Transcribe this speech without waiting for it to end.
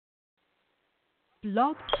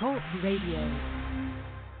Blog Talk Radio.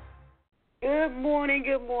 Good morning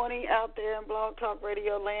out there in Blog Talk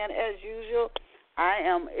Radio land. As usual,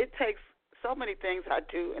 it takes so many things I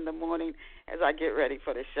do in the morning as I get ready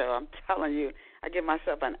for the show. I'm telling you, I give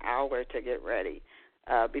myself an hour to get ready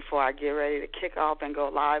before I get ready to kick off and go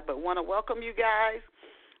live. But want to welcome you guys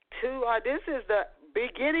to, this is the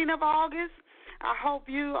beginning of August. I hope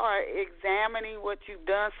you are examining what you've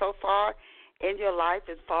done so far in your life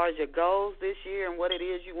as far as your goals this year and what it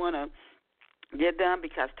is you want to get done,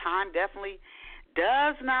 because time definitely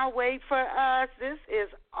does not wait for us. This is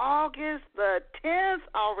August the 10th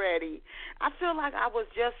already. I feel like I was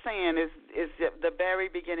just saying it's the very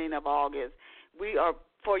beginning of August. We are,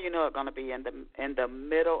 before you know it, going to be in the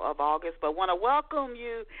middle of August. But want to welcome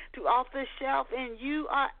you to Off the Shelf, and you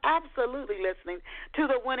are absolutely listening to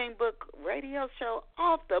the Winning Book Radio Show,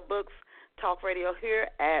 Off the Books Talk Radio here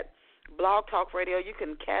at Blog Talk Radio. You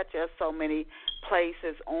can catch us so many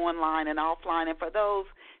places online and offline. And for those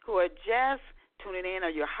who are just tuning in or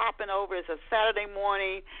you're hopping over, it's a Saturday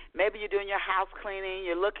morning, maybe you're doing your house cleaning,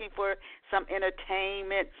 you're looking for some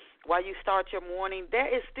entertainment while you start your morning,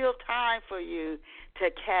 there is still time for you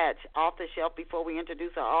to catch Off the Shelf before we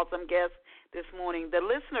introduce our awesome guest this morning. The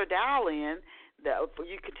listener dial-in,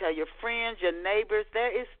 you can tell your friends, your neighbors,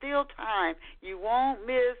 there is still time. You won't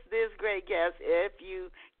miss this great guest if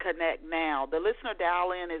you connect now. The listener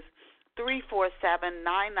dial-in is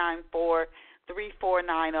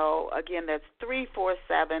 347-994-3490. Again, that's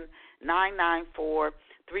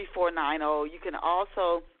 347-994-3490. You can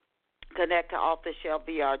also connect to Off the Shelf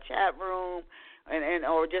via our chat room, and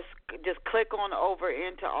or just click on over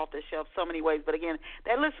into Off the Shelf. So many ways. But again,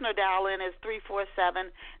 that listener dial-in is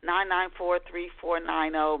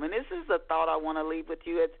 347-994-3490. And this is the thought I want to leave with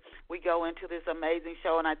you as we go into this amazing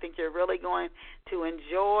show, and I think you're really going to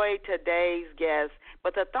enjoy today's guest.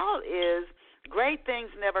 But the thought is, great things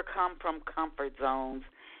never come from comfort zones.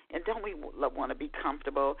 And don't we want to be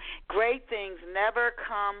comfortable? Great things never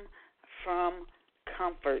come from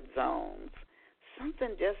comfort zones.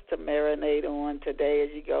 Something just to marinate on today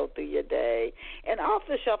as you go through your day. And Off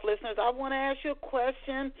the Shelf listeners, I want to ask you a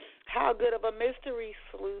question. How good of a mystery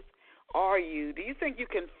sleuth are you? Do you think you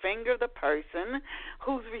can finger the person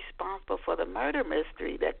who's responsible for the murder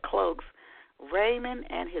mystery that cloaks Raymond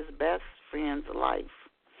and his best friend's life?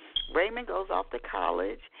 Raymond goes off to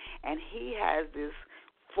college, and he has this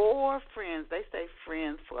 4 friends. They stay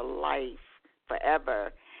friends for life,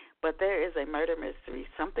 forever. But there is a murder mystery.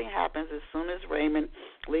 Something happens as soon as Raymond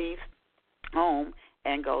leaves home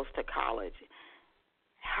and goes to college.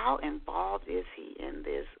 How involved is he in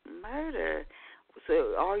this murder?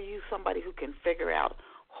 So are you somebody who can figure out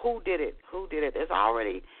who did it? There's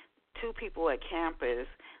already 2 people at campus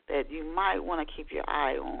that you might want to keep your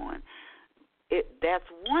eye on. That's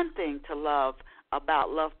one thing to love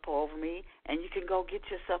about Love Pour Over Me, and you can go get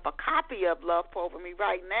yourself a copy of Love Pour Over Me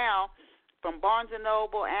right now from Barnes &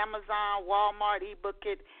 Noble, Amazon, Walmart, ebook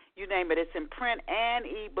it, you name it. It's in print and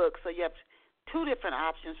ebook, so you have 2 different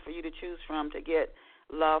options for you to choose from to get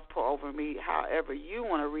Love Pour Over Me, however you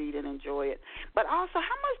want to read and enjoy it. But also,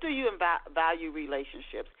 how much do you value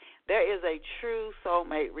relationships? There is a true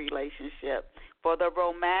soulmate relationship for the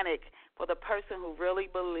romantic, for the person who really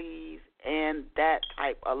believes in that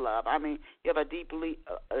type of love. I mean, you have a deep belief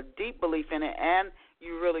in it, and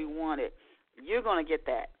you really want it. You're going to get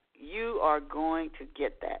that. You are going to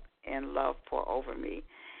get that in Love Pour Over Me.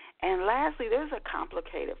 And lastly, there's a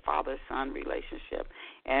complicated father-son relationship,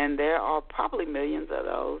 and there are probably millions of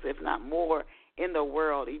those, if not more, in the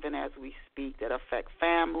world, even as we speak, that affect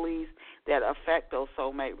families, that affect those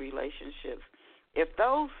soulmate relationships. If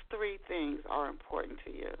those 3 things are important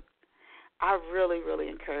to you, I really, really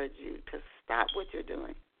encourage you to stop what you're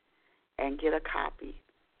doing and get a copy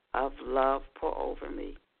of Love Pour Over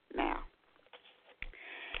Me now.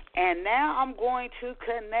 And now I'm going to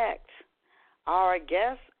connect our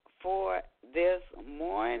guest for this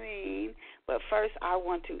morning. But first, I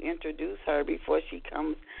want to introduce her before she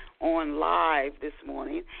comes on live this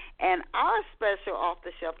morning. And our special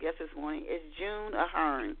off-the-shelf guest this morning is June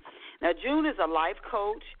Ahern. Now, June is a life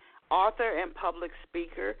coach, author, and public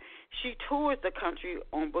speaker. She tours the country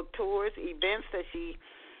on book tours, events that she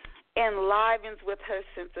enlivens with her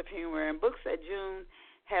sense of humor. And books that June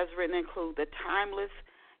has written include The Timeless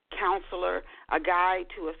Counselor, A Guide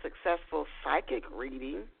to a Successful Psychic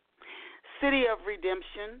Reading, City of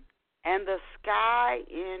Redemption, and The Sky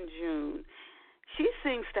in June. She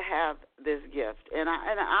seems to have this gift, and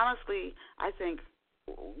honestly, I think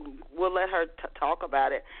we'll let her talk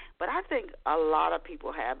about it, but I think a lot of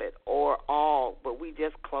people have it, or all, but we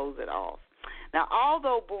just close it off. Now,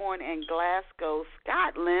 although born in Glasgow,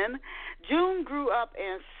 Scotland, June grew up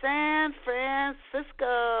in San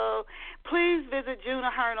Francisco. Please visit June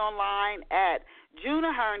Ahern online at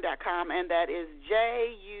juneahern.com, and that is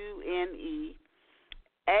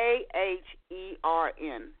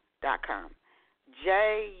JuneAhern.com.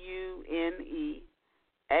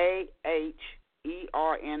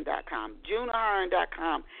 JuneAhern.com.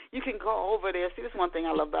 JuneAhern.com. You can go over there. See, this is one thing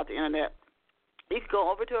I love about the internet. You can go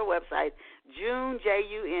over to her website, June,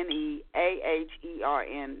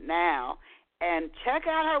 JuneAhern, now, and check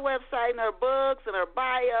out her website and her books and her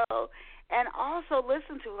bio, and also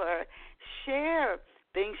listen to her share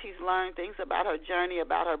things she's learned, things about her journey,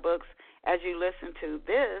 about her books, as you listen to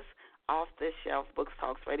this Off the Shelf Books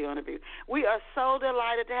Talks radio interview. We are so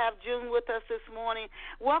delighted to have June with us this morning.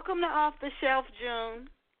 Welcome to Off the Shelf, June.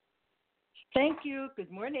 Thank you.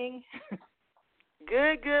 Good morning.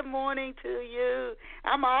 Good morning to you.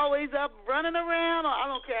 I'm always up running around. I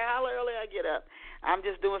don't care how early I get up. I'm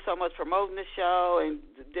just doing so much promoting the show and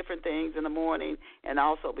different things in the morning and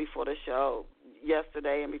also before the show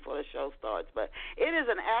yesterday and before the show starts. But it is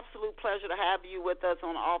an absolute pleasure to have you with us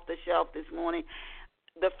on Off the Shelf this morning.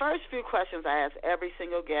 The first few questions I ask every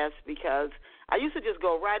single guest, because I used to just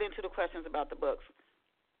go right into the questions about the books.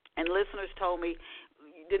 And listeners told me,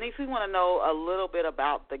 Denise, we want to know a little bit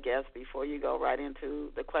about the guest before you go right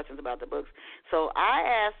into the questions about the books. So I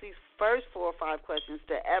ask these first 4 or 5 questions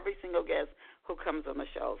to every single guest who comes on the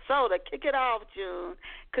show. So to kick it off, June,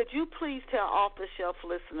 could you please tell off-the-shelf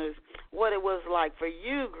listeners what it was like for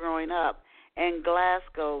you growing up in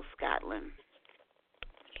Glasgow, Scotland?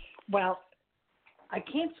 Well, I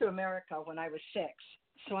came to America when I was 6,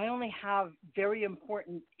 so I only have very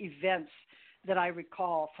important events that I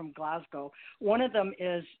recall from Glasgow. One of them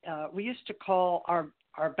is we used to call our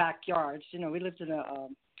backyards. You know, we lived in a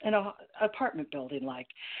apartment building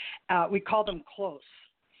we called them close,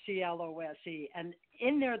 CLOSE, and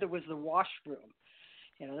in there was the washroom.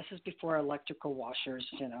 You know, this is before electrical washers,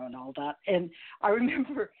 you know, and all that. And I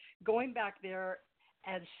remember going back there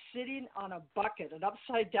and sitting on a bucket, an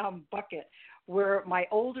upside down bucket, where my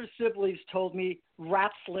older siblings told me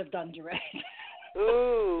rats lived under it.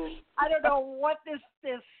 Ooh. I don't know what this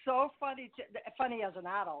is so funny as an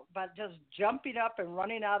adult, but just jumping up and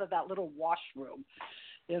running out of that little washroom,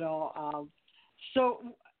 you know. So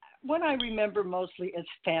what I remember mostly is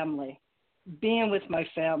family, being with my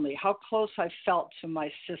family, how close I felt to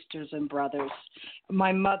my sisters and brothers,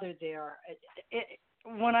 my mother there.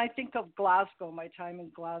 When I think of Glasgow, my time in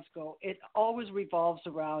Glasgow, it always revolves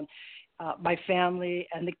around my family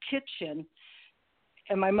and the kitchen.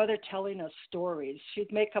 And my mother telling us stories.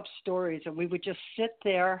 She'd make up stories, and we would just sit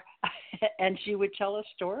there, and she would tell us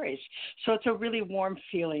stories. So it's a really warm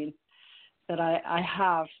feeling that I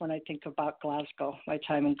have when I think about Glasgow, my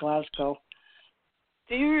time in Glasgow.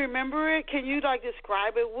 Do you remember it? Can you,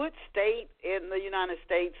 describe it? What state in the United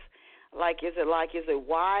States, is it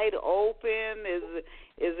wide open? Is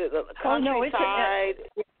it a countryside?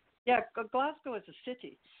 Glasgow is a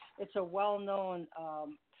city. It's a well-known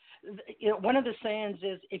one of the sayings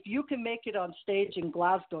is, if you can make it on stage in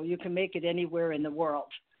Glasgow, you can make it anywhere in the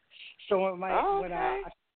world. So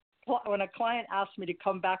when a client asked me to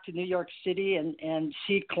come back to New York City and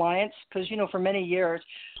see clients, because, you know, for many years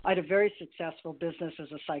I had a very successful business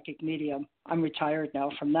as a psychic medium. I'm retired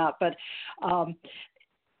now from that. But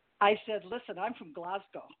I said, listen, I'm from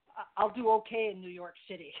Glasgow. I'll do okay in New York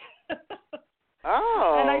City.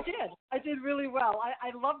 Oh. And I did. I did really well.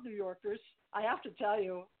 I love New Yorkers. I have to tell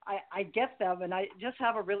you, I get them, and I just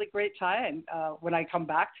have a really great time when I come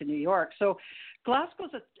back to New York. So Glasgow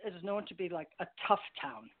is known to be like a tough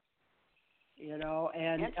town, you know.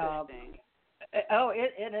 And interesting.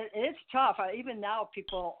 It's tough. Even now,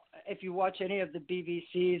 people, if you watch any of the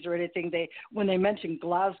BBCs or anything, when they mention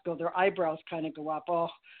Glasgow, their eyebrows kind of go up. Oh,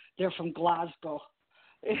 they're from Glasgow.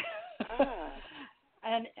 Ah.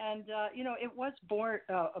 And you know, it was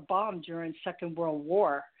bombed during Second World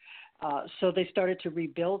War. So they started to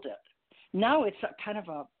rebuild it. Now it's a kind of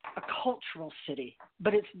a cultural city,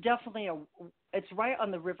 but it's definitely it's right on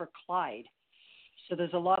the River Clyde. So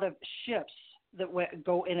there's a lot of ships that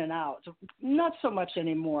go in and out. So not so much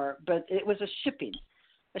anymore, but it was a shipping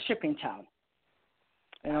town.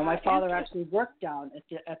 You know, my father actually worked down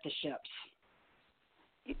at the ships.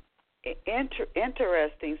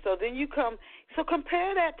 Interesting. So then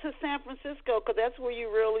compare that to San Francisco, because that's where you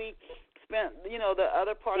really spent, you know, the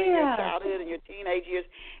other part of your childhood and your teenage years.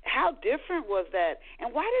 How different was that?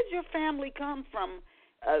 And why did your family come from,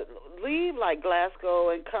 leave Glasgow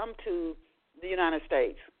and come to the United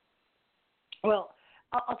States? Well,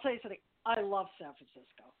 I'll tell you something. I love San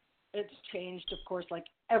Francisco. It's changed, of course, like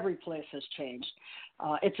every place has changed.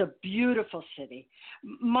 It's a beautiful city.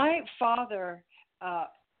 My father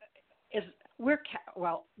is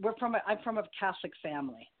I'm from a Catholic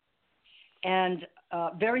family, and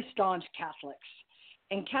very staunch Catholics.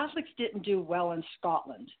 And Catholics didn't do well in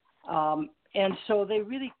Scotland, and so they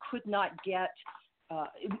really could not get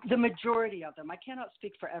the majority of them. I cannot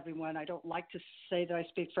speak for everyone. I don't like to say that I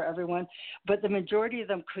speak for everyone, but the majority of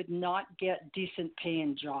them could not get decent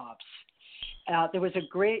paying jobs. There was a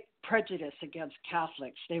great prejudice against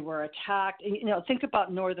Catholics. They were attacked. Think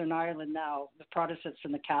about Northern Ireland now, the Protestants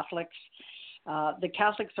and the Catholics. The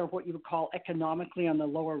Catholics are what you would call economically on the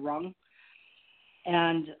lower rung.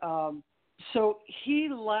 And so he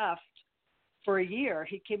left for a year.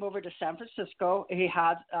 He came over to San Francisco. He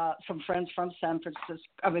had some friends from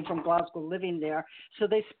from Glasgow living there. So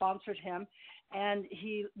they sponsored him, and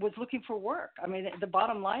he was looking for work. I mean, the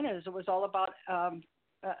bottom line is it was all about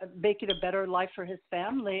making a better life for his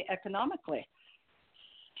family economically.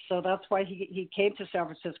 So that's why he came to San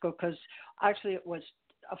Francisco, because actually it was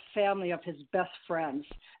a family of his best friends.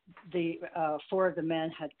 The 4 of the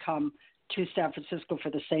men had come to San Francisco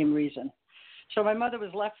for the same reason. So my mother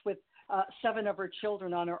was left with 7 of her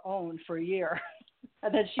children on her own for a year.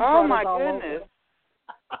 And then she brought us all over.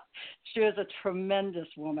 She was a tremendous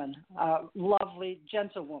woman, lovely,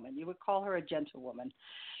 gentle woman. You would call her a gentle woman.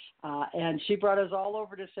 And she brought us all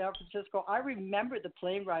over to San Francisco. I remember the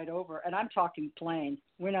plane ride over, and I'm talking plane.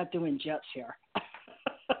 We're not doing jets here.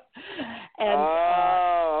 And,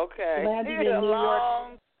 okay. Landing in New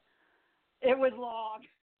York. It was long.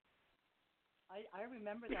 I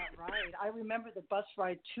remember that ride. I remember the bus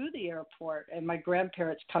ride to the airport and my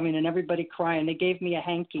grandparents coming and everybody crying. They gave me a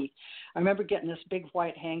hanky. I remember getting this big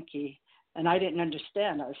white hanky, and I didn't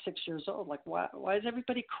understand. I was 6 years old. Like, why is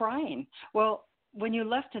everybody crying? Well, when you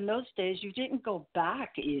left in those days, you didn't go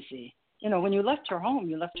back easy. When you left your home,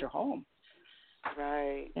 you left your home.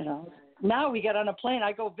 Right. Now we get on a plane.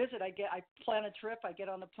 I go visit. I plan a trip. I get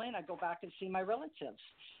on the plane. I go back and see my relatives.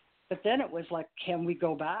 But then it was like, can we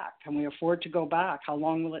go back? Can we afford to go back? How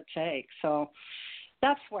long will it take? So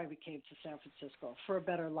that's why we came to San Francisco, for a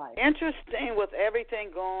better life. Interesting with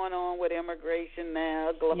everything going on with immigration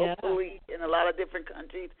now, globally, in a lot of different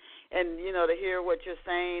countries. And, to hear what you're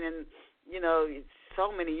saying, and, so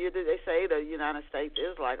many years, they say the United States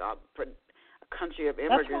is like a country of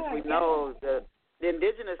immigrants. We know the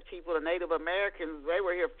indigenous people, the Native Americans, they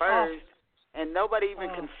were here first, and nobody even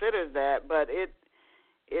considers that, but it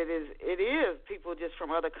is people just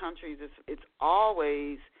from other countries. It's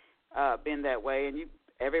always been that way, and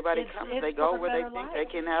everybody comes, they go where they think they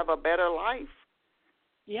can have a better life.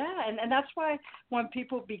 Yeah, and that's why when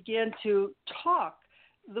people begin to talk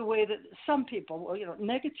the way that some people,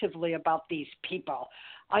 negatively about these people,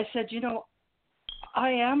 I said,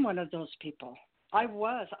 I am one of those people. I'm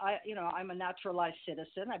a naturalized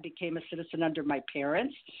citizen. I became a citizen under my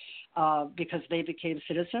parents because they became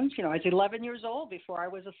citizens. I was 11 years old before I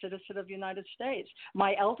was a citizen of the United States.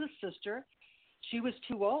 My eldest sister, she was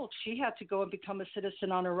too old. She had to go and become a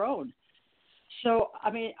citizen on her own. So,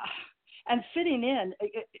 and fitting in,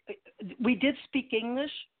 we did speak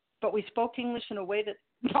English, but we spoke English in a way that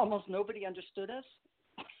almost nobody understood us.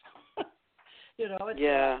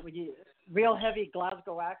 It's real heavy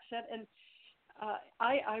Glasgow accent. And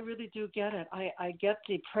I really do get it. I get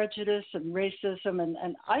the prejudice and racism,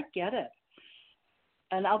 and I get it.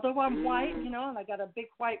 And although I'm white, and I got a big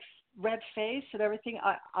white red face and everything,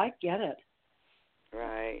 I get it.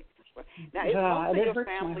 Right. Now, it hurts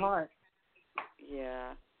my heart.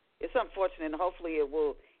 Yeah, it's unfortunate, and hopefully it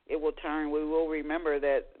will turn. We will remember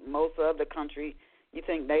that most of the country, you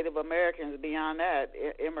think Native Americans, beyond that,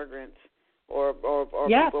 immigrants or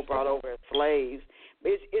people brought over as slaves.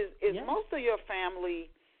 Is most of your family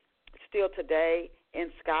still today in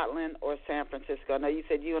Scotland or San Francisco? I know you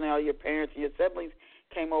said you and all your parents and your siblings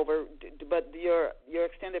came over, but your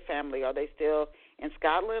extended family, are they still in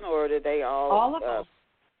Scotland, or did they all? All of them.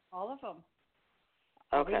 All of them.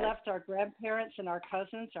 Okay. We left our grandparents and our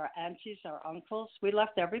cousins, our aunties, our uncles. We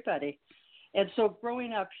left everybody. And so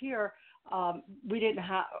growing up here, we didn't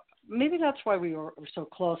have. Maybe that's why we were so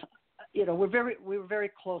close. We were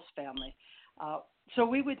very close family. So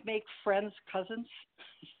we would make friends, cousins.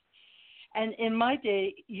 And in my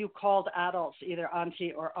day, you called adults either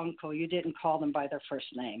auntie or uncle. You didn't call them by their first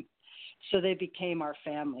name. So they became our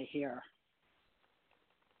family here.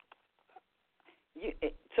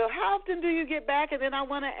 So how often do you get back? And then I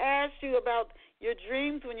want to ask you about your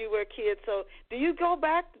dreams when you were a kid. So do you go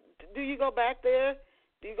back? Do you go back there?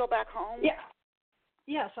 Do you go back home? Yeah.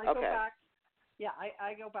 Yes, I go back. Yeah,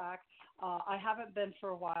 I go back. I haven't been for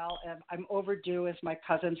a while, and I'm overdue, as my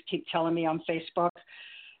cousins keep telling me on Facebook.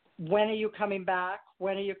 When are you coming back?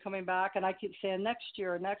 When are you coming back? And I keep saying next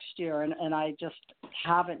year, and I just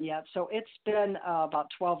haven't yet. So it's been about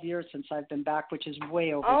 12 years since I've been back, which is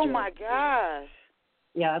way overdue. Oh, my gosh.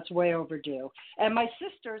 Yeah, it's way overdue. And my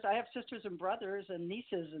sisters, I have sisters and brothers and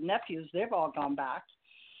nieces and nephews. They've all gone back.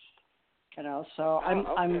 You know, so I'm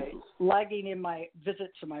lagging in my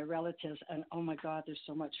visit to my relatives, and oh my God, they're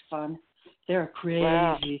so much fun. They're crazy.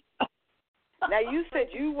 Wow. Now, you said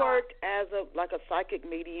you worked as a psychic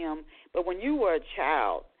medium, but when you were a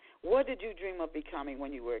child, what did you dream of becoming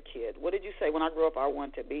when you were a kid? What did you say, when I grew up, I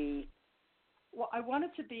want to be? Well, I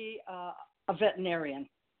wanted to be a veterinarian,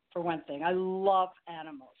 for one thing. I love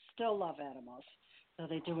animals, still love animals. Though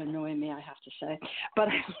they do annoy me, I have to say. But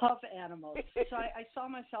I love animals. So I saw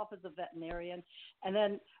myself as a veterinarian. And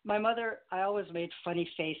then my mother, I always made funny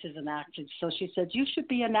faces and acted. So she said, you should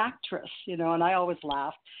be an actress, you know, and I always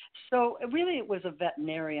laughed. So it was a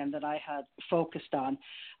veterinarian that I had focused on.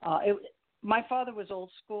 My father was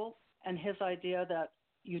old school, and his idea that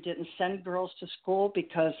you didn't send girls to school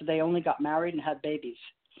because they only got married and had babies.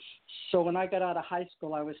 So when I got out of high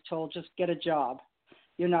school, I was told, just get a job.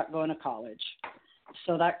 You're not going to college.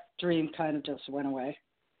 So that dream kind of just went away.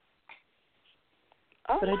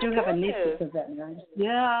 Oh, but I do have a niece that's a veterinarian.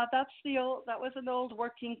 Yeah, that was an old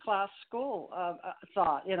working class school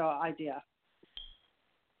thought, you know, idea.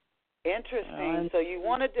 Interesting. So you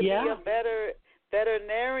wanted to be a better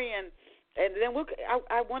veterinarian. And then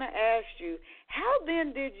I want to ask you, how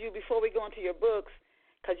then did you, before we go into your books,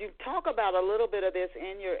 because you talk about a little bit of this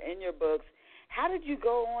in your books, how did you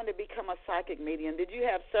go on to become a psychic medium? Did you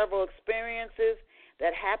have several experiences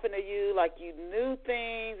that happened to you, like you knew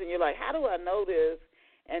things, and you're like, how do I know this?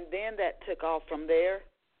 And then that took off from there?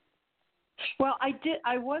 Well, I did.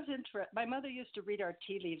 I was interested. My mother used to read our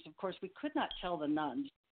tea leaves. Of course, we could not tell the nuns.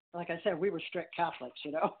 Like I said, we were strict Catholics,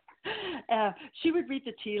 you know. She would read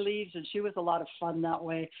the tea leaves, and she was a lot of fun that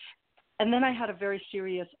way. And then I had a very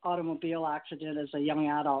serious automobile accident as a young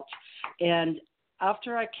adult. And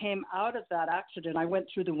after I came out of that accident, I went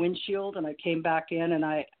through the windshield, and I came back in, and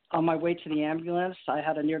on my way to the ambulance, I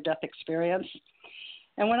had a near-death experience.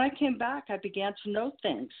 And when I came back, I began to know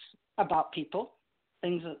things about people,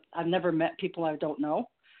 things that I've never met, people I don't know.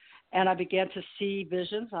 And I began to see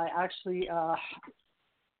visions. I actually,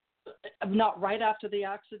 not right after the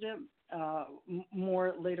accident,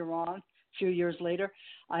 more later on, a few years later,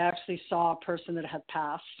 I actually saw a person that had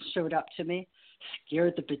passed, showed up to me,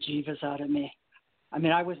 scared the bejeevers out of me. I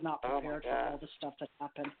mean, I was not prepared for all the stuff that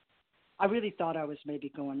happened. I really thought I was maybe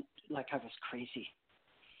going like I was crazy,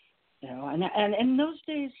 you know. And in those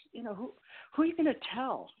days, you know, who are you going to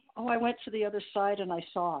tell? Oh, I went to the other side and I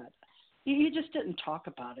saw it. You just didn't talk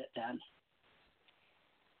about it then.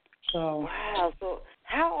 So wow. So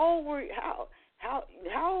how old were you? How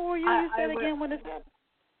old were you? You said again when this happened?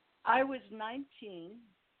 I was 19.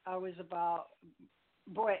 I was about.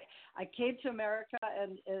 Boy, I came to America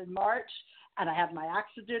in March, and I had my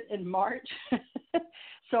accident in March.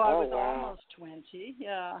 So I was almost 20.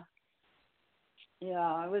 Yeah.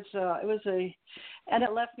 Yeah, it was and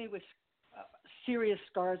it left me with serious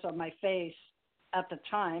scars on my face at the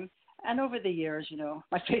time. And over the years, you know,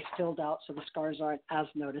 my face filled out, so the scars aren't as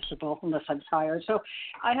noticeable unless I'm tired. So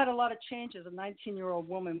I had a lot of changes. A 19-year-old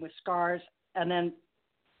woman with scars, and then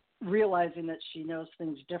realizing that she knows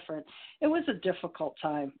things different. It was a difficult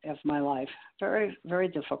time of my life, very, very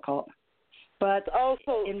difficult. But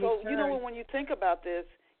so you know, when you think about this,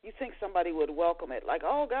 you think somebody would welcome it. Like,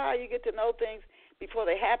 oh, God, you get to know things before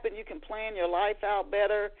they happen. You can plan your life out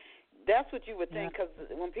better. That's what you would think, because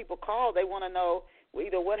when people call, they want to know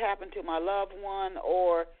either what happened to my loved one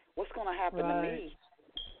or what's going to happen to me.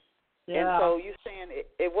 Yeah. And so you're saying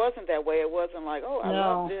it wasn't that way. It wasn't like, oh, I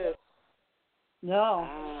love this. No,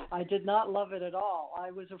 I did not love it at all. I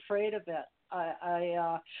was afraid of it.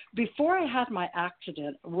 I before I had my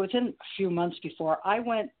accident, within a few months before, I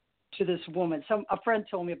went to this woman. A friend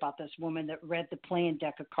told me about this woman that read the playing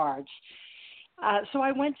deck of cards. So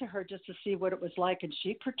I went to her just to see what it was like, and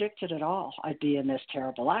she predicted it all. I'd be in this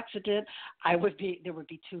terrible accident. There would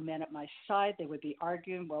be two men at my side. They would be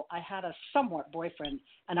arguing. Well, I had a somewhat boyfriend,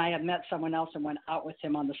 and I had met someone else and went out with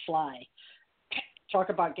him on the sly. Talk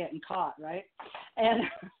about getting caught, right?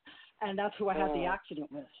 And that's who I had the accident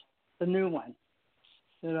with, the new one,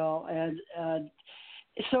 you know. And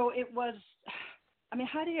so it was. I mean,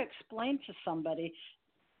 how do you explain to somebody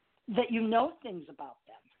that you know things about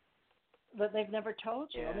them that they've never told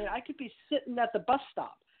you? I mean, I could be sitting at the bus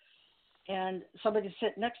stop and somebody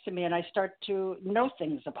sit next to me and I start to know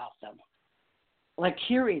things about them. like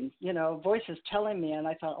hearing, voices telling me, and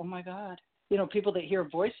I thought, oh my God, people that hear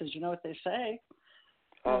voices, you know what they say.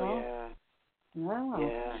 Oh, yeah. Wow.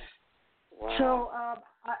 Yeah. Wow.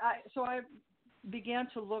 So I began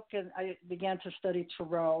to look, and I began to study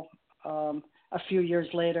tarot a few years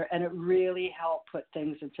later, and it really helped put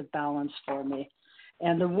things into balance for me.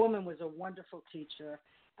 And the woman was a wonderful teacher,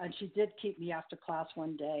 and she did keep me after class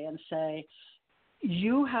one day and say,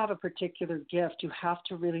 you have a particular gift. You have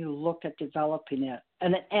to really look at developing it.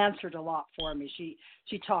 And it answered a lot for me.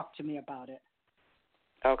 She talked to me about it.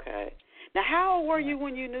 Okay. Now, how old were you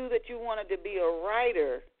when you knew that you wanted to be a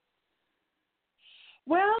writer?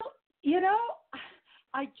 Well,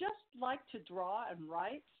 I just like to draw and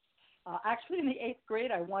write. Actually, in the 8th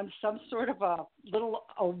grade, I won some sort of a little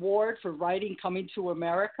award for writing Coming to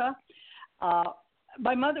America.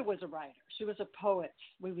 My mother was a writer. She was a poet.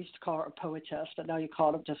 We used to call her a poetess, but now you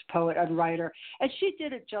call her just poet and writer. And she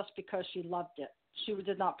did it just because she loved it. She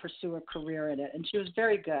did not pursue a career in it, and she was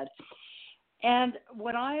very good. And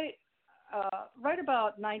when I, right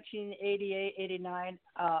about 1988, 89,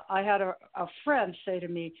 I had a friend say to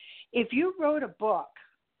me, if you wrote a book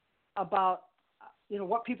about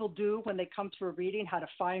what people do when they come to a reading, how to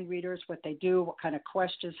find readers, what they do, what kind of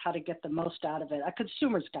questions, how to get the most out of it, a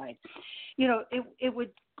consumer's guide, it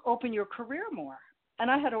would open your career more. And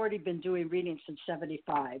I had already been doing readings since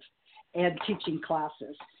 75 and teaching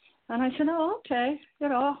classes. And I said, oh, okay,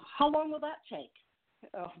 how long will that take?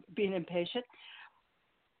 Being impatient.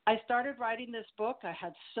 I started writing this book. I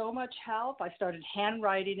had so much help. I started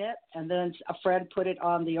handwriting it, and then a friend put it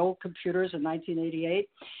on the old computers in 1988.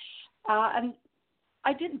 And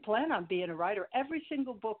I didn't plan on being a writer. Every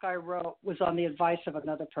single book I wrote was on the advice of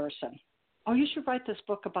another person. Oh, you should write this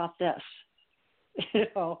book about this.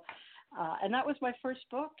 And that was my first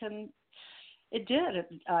book, and it did.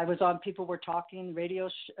 I was on People Were Talking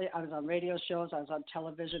I was on radio shows. I was on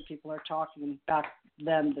television. People Are Talking. Back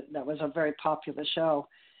then, that was a very popular show.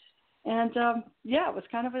 And, it was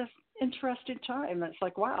kind of an interesting time. It's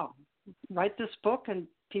like, wow, write this book, and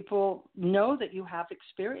people know that you have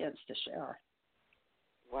experience to share.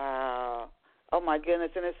 Wow. Oh my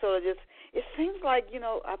goodness. And it's sort of it seems like,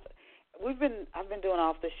 I've been doing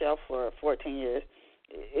Off the Shelf for 14 years.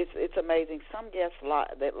 It's amazing. Some guests'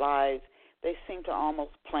 lives, they seem to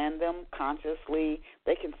almost plan them consciously.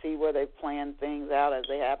 They can see where they plan things out as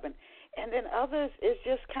they happen. And then others, it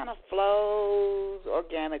just kind of flows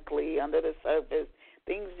organically under the surface.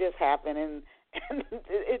 Things just happen, and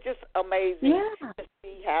it's just amazing to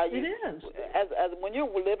see how you. It is. As when you're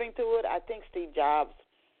living through it, I think Steve Jobs,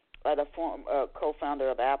 the co-founder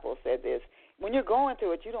of Apple, said this: when you're going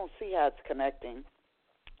through it, you don't see how it's connecting.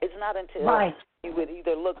 It's not until you would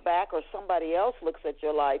either look back or somebody else looks at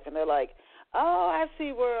your life and they're like, oh, I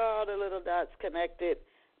see where all the little dots connected.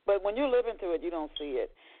 But when you're living through it, you don't see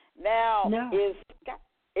it. Now, is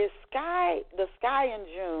the Sky in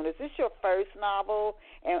June, is this your first novel?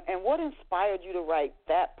 And what inspired you to write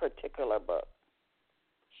that particular book?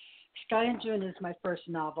 Sky in June is my first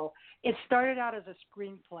novel. It started out as a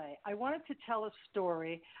screenplay. I wanted to tell a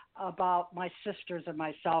story about my sisters and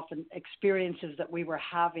myself and experiences that we were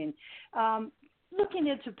having, looking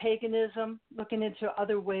into paganism, looking into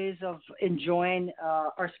other ways of enjoying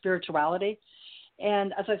our spirituality.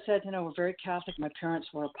 And as I said, we're very Catholic. My parents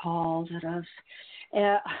were appalled at us.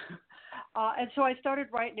 And so I started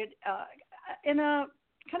writing it in a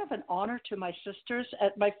kind of an honor to my sisters.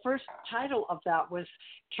 My first title of that was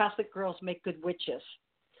Catholic Girls Make Good Witches.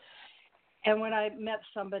 And when I met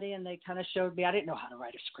somebody and they kind of showed me, I didn't know how to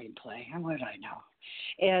write a screenplay. What did I know?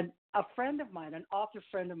 And a friend of mine, an author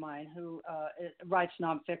friend of mine who writes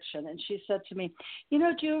nonfiction, and she said to me,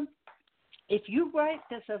 June, if you write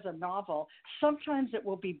this as a novel, sometimes it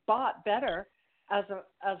will be bought better as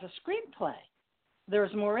a screenplay.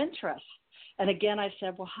 There's more interest. And again, I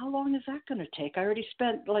said, well, how long is that going to take? I already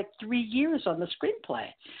spent like 3 years on the screenplay.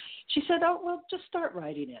 She said, oh, well, just start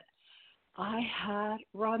writing it.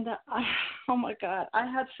 Rhonda, oh my God, I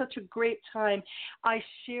had such a great time. I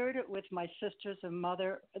shared it with my sisters and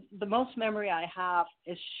mother. The most memory I have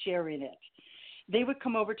is sharing it. They would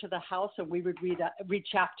come over to the house and we would read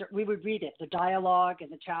it, the dialogue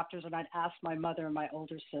and the chapters, and I'd ask my mother and my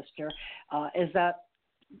older sister, is that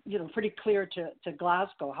pretty clear to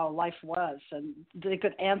Glasgow how life was, and they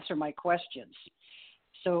could answer my questions.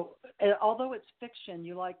 So although it's fiction,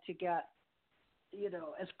 you like to get,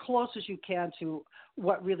 as close as you can to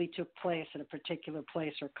what really took place in a particular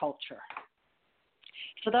place or culture.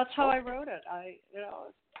 So that's how I wrote it.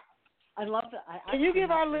 I love it. Can you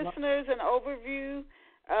give our listeners an overview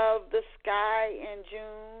of the Sky in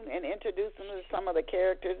June and introduce them to some of the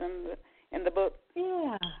characters in the book?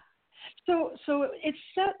 Yeah. So it's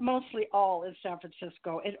set mostly all in San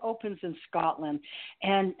Francisco. It opens in Scotland,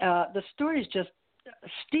 and the story is just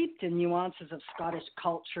steeped in nuances of Scottish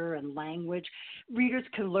culture and language. Readers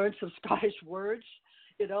can learn some Scottish words,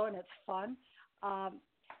 and it's fun.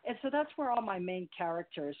 And so that's where all my main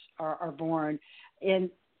characters are born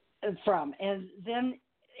from. And then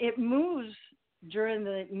it moves during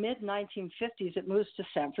the mid-1950s, it moves to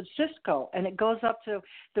San Francisco, and it goes up to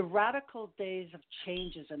the radical days of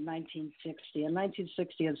changes in 1960. And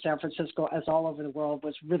 1960 in San Francisco, as all over the world,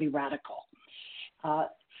 was really radical.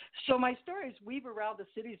 So my stories weave around the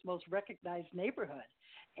city's most recognized neighborhood,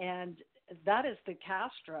 and that is the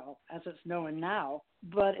Castro, as it's known now,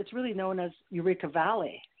 but it's really known as Eureka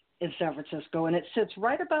Valley in San Francisco, and it sits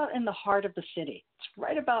right about in the heart of the city. It's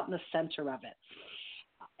right about in the center of it.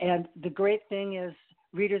 And the great thing is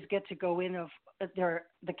readers get to go in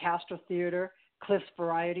the Castro Theater, Cliff's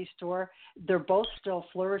Variety Store. They're both still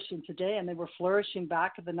flourishing today, and they were flourishing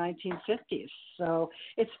back in the 1950s. So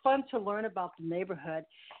it's fun to learn about the neighborhood.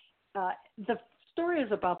 The story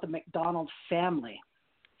is about the McDonald family,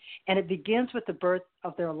 and it begins with the birth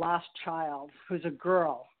of their last child, who's a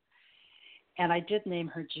girl. And I did name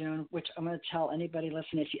her June, which I'm going to tell anybody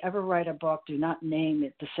listening, if you ever write a book, do not name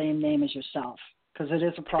it the same name as yourself, because it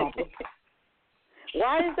is a problem.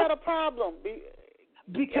 Why is that a problem?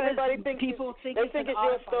 Because people think it's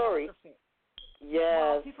your story. Yes.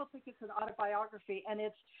 Well, people think it's an autobiography, and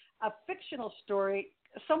it's a fictional story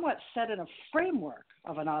somewhat set in a framework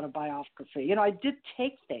of an autobiography. I did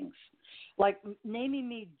take things. Like naming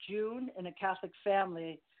me June in a Catholic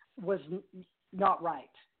family was not right,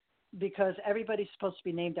 because everybody's supposed to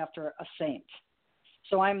be named after a saint.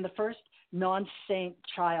 So I'm the first non-saint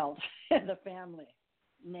child in the family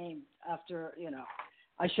named after,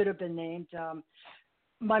 I should have been named.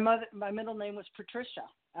 My middle name was Patricia,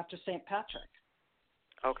 after St. Patrick.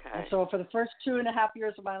 Okay. And so for the first 2.5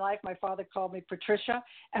 years of my life, my father called me Patricia,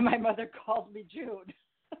 and my mother called me June.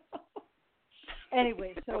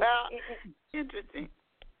 Anyway, so interesting.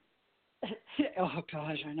 Oh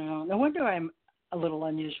gosh, I know. No wonder I'm a little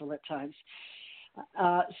unusual at times.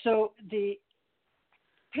 So the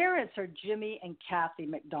parents are Jimmy and Kathy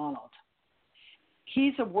McDonald.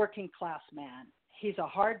 He's a working class man. He's a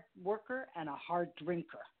hard worker and a hard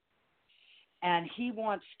drinker. And he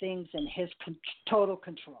wants things in his total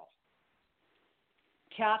control.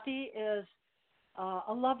 Kathy is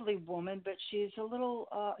a lovely woman, but she's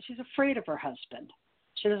she's afraid of her husband.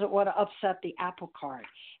 She doesn't want to upset the apple cart.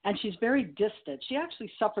 And she's very distant. She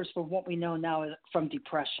actually suffers from what we know now from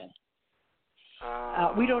depression.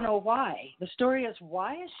 We don't know why. The story is,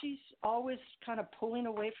 why is she always kind of pulling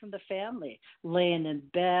away from the family, laying in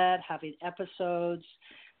bed, having episodes,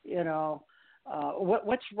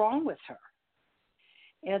 what's wrong with her?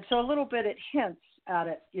 And so a little bit it hints at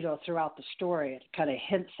it, throughout the story. It kind of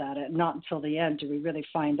hints at it. Not until the end do we really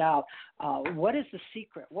find out what is the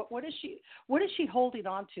secret. What is she holding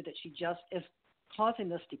on to that she just is causing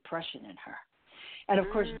this depression in her? And of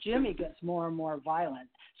course, Jimmy gets more and more violent.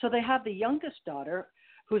 So they have the youngest daughter,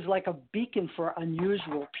 who's like a beacon for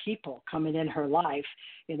unusual people coming in her life.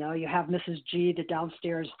 You have Mrs. G, the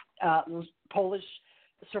downstairs Polish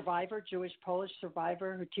survivor, Jewish Polish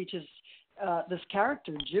survivor, who teaches this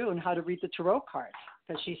character, June, how to read the tarot cards,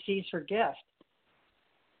 because she sees her gift.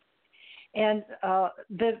 And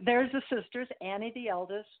there's the sisters, Annie the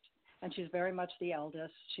eldest, and she's very much the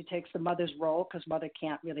eldest. She takes the mother's role because mother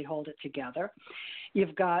can't really hold it together.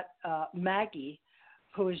 You've got Maggie,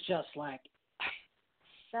 who is just like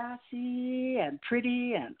sassy and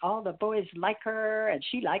pretty, and all the boys like her, and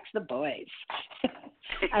she likes the boys.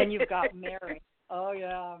 And you've got Mary. Oh,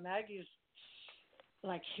 yeah, Maggie's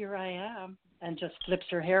like, here I am, and just flips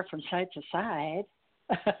her hair from side to side.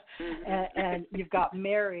 and you've got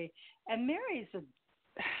Mary. And Mary's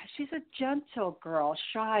she's a gentle girl,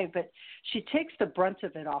 shy, but she takes the brunt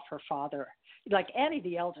of it off her father. Like Annie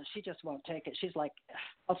the eldest, she just won't take it. She's like,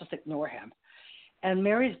 I'll just ignore him. And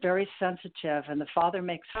Mary's very sensitive, and the father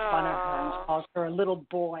makes fun of her and calls her a little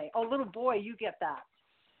boy. Oh, little boy, you get that.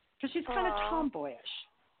 Because she's kind of tomboyish.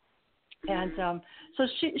 And so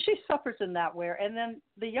she suffers in that way. And then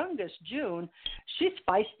the youngest, June, she's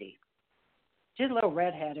feisty. She's a little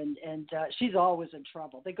redhead, and she's always in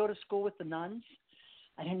trouble. They go to school with the nuns.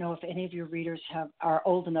 I don't know if any of your readers are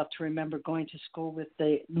old enough to remember going to school with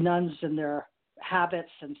the nuns and their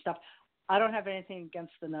habits and stuff. I don't have anything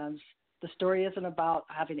against the nuns. The story isn't about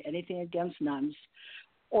having anything against nuns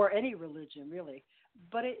or any religion, really.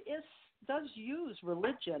 But it does use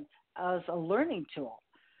religion as a learning tool.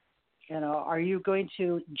 Are you going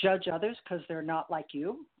to judge others because they're not like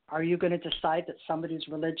you? Are you going to decide that somebody's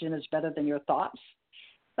religion is better than your thoughts?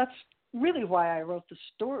 That's really why I wrote the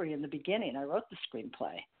story in the beginning. I wrote the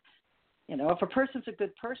screenplay. You know, if a person's a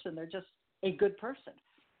good person, they're just a good person.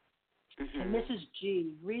 Mm-hmm. And Mrs.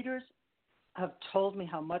 G, readers have told me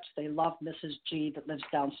how much they love Mrs. G that lives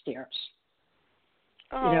downstairs.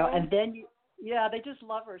 Oh. You know, and then, they just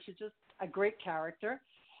love her. She's just a great character,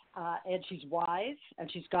 and she's wise,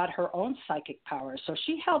 and she's got her own psychic powers. So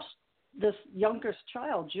she helps this youngest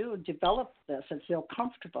child, June, develop this and feel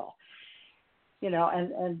comfortable. You know,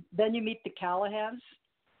 and then you meet the Callahans,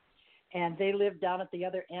 and they live down at the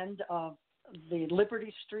other end of the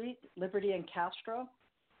Liberty Street, Liberty and Castro.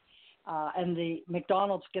 And the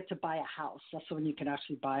McDonald's get to buy a house. That's when you can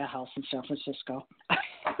actually buy a house in San Francisco.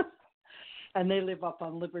 And they live up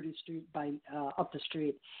on Liberty Street up the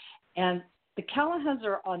street. And the Callahans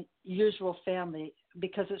are an unusual family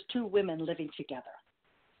because it's two women living together.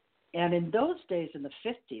 And in those days, in the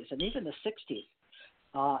 50s and even the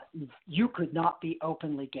 60s, you could not be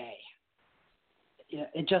openly gay.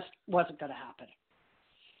 It just wasn't going to happen.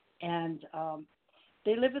 And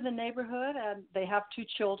they live in the neighborhood, and they have two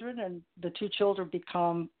children, and the two children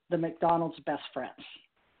become the McDonald's best friends,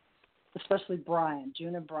 especially Brian.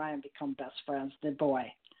 June and Brian become best friends, the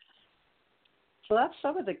boy. So that's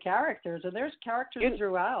some of the characters, and there's characters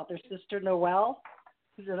throughout. There's Sister Noelle,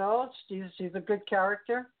 you know, she's a good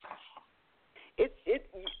character.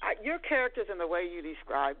 Your characters and the way you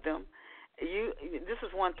describe them, this is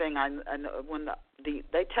one thing I know when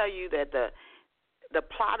they tell you that the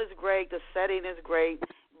plot is great, the setting is great,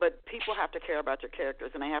 but people have to care about your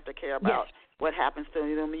characters, and they have to care about what happens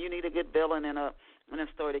to them. You need a good villain in a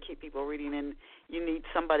story to keep people reading, and you need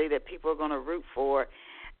somebody that people are going to root for.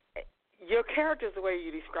 Your characters, the way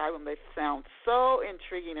you describe them, they sound so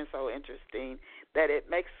intriguing and so interesting that it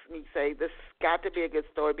makes me say this got to be a good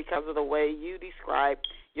story because of the way you describe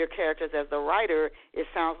your characters. As the writer, it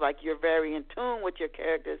sounds like you're very in tune with your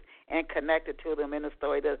characters and connected to them in the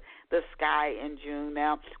story, the Sky and June.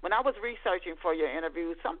 Now, when I was researching for your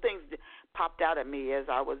interview, some things popped out at me as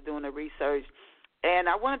I was doing the research, and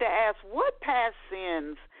I wanted to ask, what past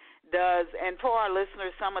sins does, and for our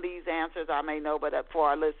listeners, some of these answers I may know, but for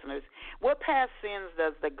our listeners, what past sins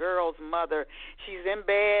does the girl's mother, she's in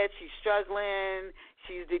bed, she's struggling,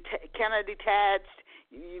 she's kind of detached,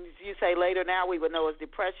 you say later now we would know it's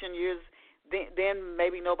depression, years then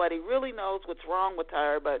maybe nobody really knows what's wrong with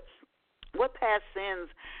her, but what past sins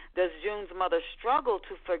does June's mother struggle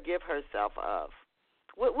to forgive herself of?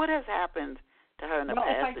 What has happened to her in the past?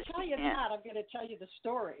 Well, if I tell you that, I'm going to tell you the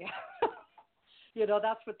story. You know,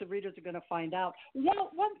 that's what the readers are going to find out.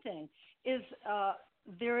 One thing is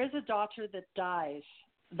there is a daughter that dies.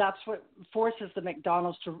 That's what forces the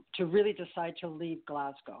McDonald's to really decide to leave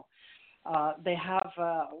Glasgow. They have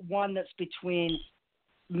one that's between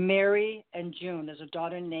Mary and June. There's a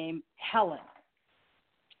daughter named Helen.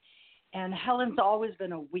 And Helen's always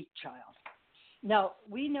been a weak child. Now,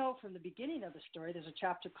 we know from the beginning of the story, there's a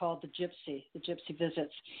chapter called The Gypsy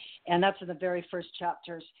Visits, and that's in the very first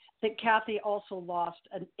chapters, that Kathy also lost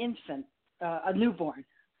an infant, a newborn.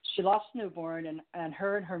 She lost a newborn, and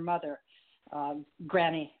her mother,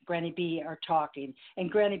 Granny B, are talking, and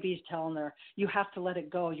Granny B's telling her, you have to let it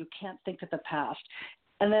go. You can't think of the past.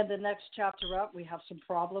 And then the next chapter up, we have some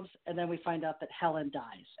problems, and then we find out that Helen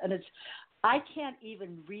dies. And I can't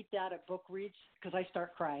even read that at book reads because I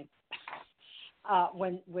start crying.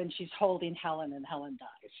 When she's holding Helen and Helen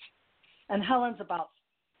dies. And Helen's about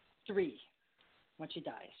 3 when she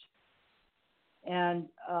dies. And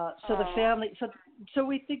so the family, so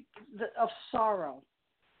we think of sorrow,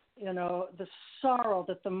 you know, the sorrow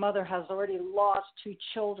that the mother has already lost 2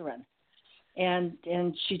 children. And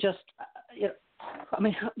she just, you know, I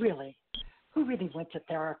mean, really, who really went to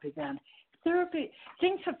therapy then? Therapy,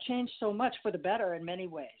 things have changed so much for the better in many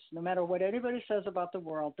ways. No matter what anybody says about the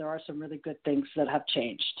world, there are some really good things that have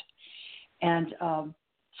changed. And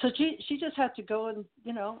so she just had to go and,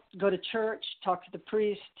 you know, go to church, talk to the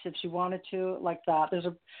priest if she wanted to, like that. There's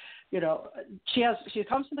a, you know, she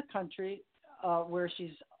comes from the country where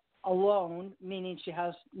she's alone, meaning she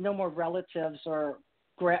has no more relatives or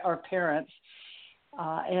parents,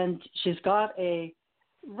 and she's got a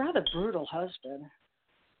rather brutal husband.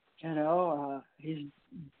 You know, he's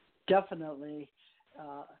definitely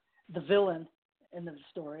the villain in the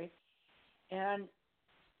story. And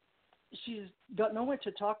she's got no one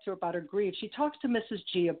to talk to about her grief. She talks to Mrs.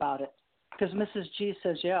 G about it because Mrs. G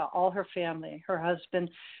says, yeah, all her family, her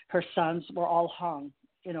husband, her sons were all hung,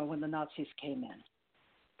 you know, when the Nazis came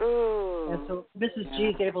in. Ooh. And so Mrs. G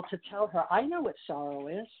is able to tell her, I know what sorrow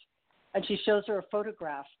is. And she shows her a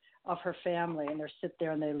photograph of her family, and they sit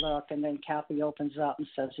there and they look, and then Kathy opens up and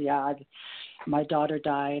says, "Yeah, my daughter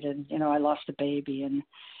died, and I lost a baby," and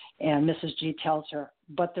Mrs. G tells her,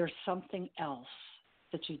 "But there's something else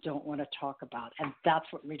that you don't want to talk about," and that's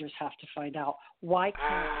what readers have to find out. Why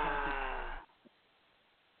can't Kathy?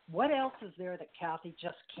 What else is there that Kathy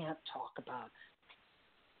just can't talk about?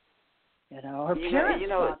 Her parents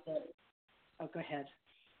thought that. Oh, go ahead.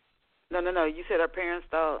 No. You said her parents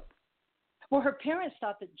thought. Well, her parents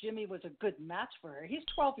thought that Jimmy was a good match for her. He's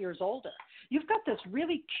 12 years older. You've got this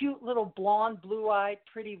really cute little blonde, blue-eyed,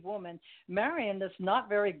 pretty woman marrying this not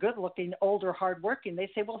very good-looking, older, hard-working. They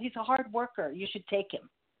say, well, he's a hard worker. You should take him.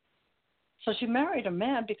 So she married a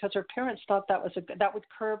man because her parents thought that would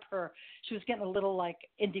curb her. She was getting a little,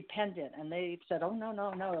 independent. And they said, oh,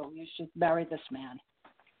 no, you should marry this man.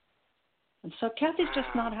 And so Kathy's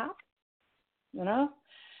just not happy,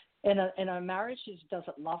 In a marriage, she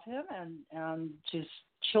doesn't love him, and she's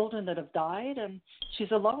children that have died, and she's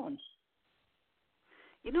alone.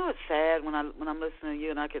 It's sad when I'm listening to you,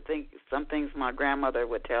 and I could think some things my grandmother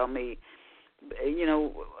would tell me.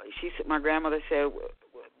 My grandmother said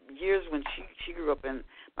years when she grew up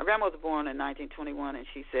my grandmother was born in 1921, and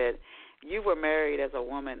she said, you were married as a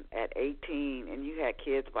woman at 18, and you had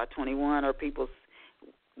kids by 21, or people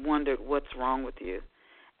wondered what's wrong with you.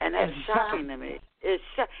 And that's shocking to me.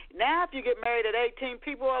 Now, if you get married at 18,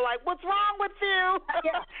 people are like, what's wrong with you?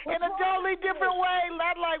 In a totally different way.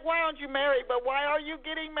 Not like, why aren't you married? But why are you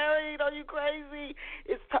getting married? Are you crazy?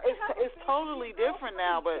 It's totally different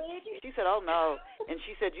now. But she said, oh, no. And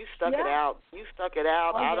she said, you stuck it out. You stuck it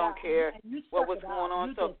out. I don't care what was going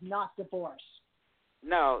on. You did not divorce.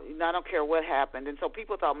 No, I don't care what happened. And so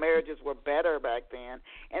people thought marriages were better back then.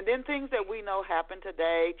 And then things that we know happen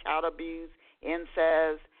today, child abuse,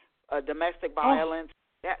 incest, domestic violence,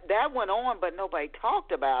 that went on, but nobody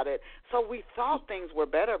talked about it. So we thought things were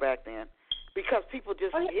better back then because people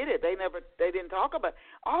just hid it. They didn't talk about it.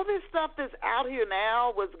 All this stuff that's out here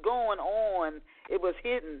now was going on. It was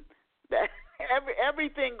hidden.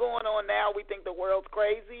 Everything going on now, we think the world's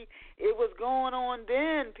crazy. It was going on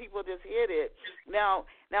then. People just hid it. Now,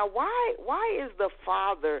 why is the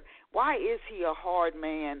father? Why is he a hard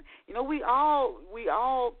man? We all.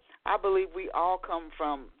 I believe we all come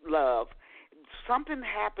from love. Something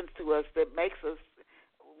happens to us that makes us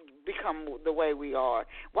become the way we are.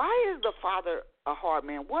 Why is the father a hard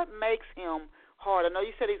man? What makes him hard? I know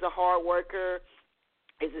you said he's a hard worker.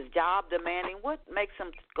 Is his job demanding? What makes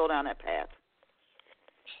him go down that path?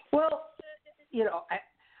 Well,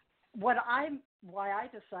 why I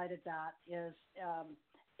decided that is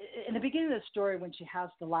in the beginning of the story when she has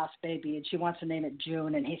the last baby and she wants to name it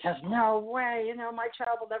June, and he says, no way, my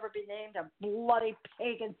child will never be named a bloody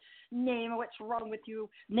pagan name. What's wrong with you?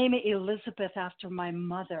 Name it Elizabeth after my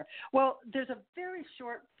mother. Well, there's a very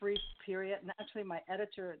short, brief period, and actually my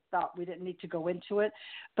editor thought we didn't need to go into it,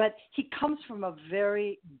 but he comes from a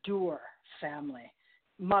very dour family,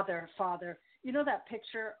 mother, father. You know that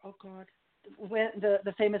picture? Oh, God. When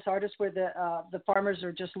the famous artist where the farmers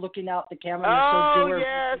are just looking out the camera. Oh, so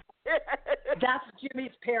yes. That's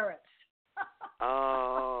Jimmy's parents.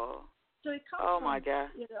 Oh. So it comes from, my God.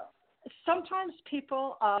 Sometimes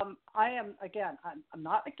people, I'm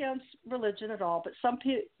not against religion at all, but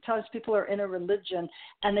sometimes people are in a religion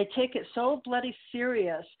and they take it so bloody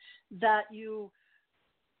serious that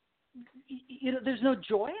there's no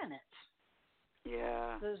joy in it.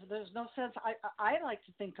 Yeah. There's no sense. I like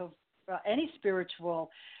to think of any spiritual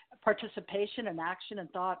participation and action and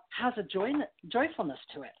thought has a joyfulness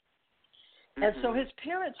to it. Mm-hmm. And so his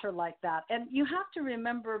parents are like that. And you have to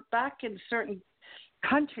remember back in certain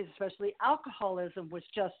countries, especially, alcoholism was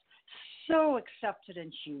just so accepted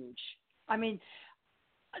and huge. I mean,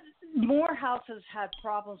 more houses had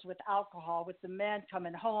problems with alcohol, with the men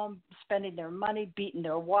coming home, spending their money, beating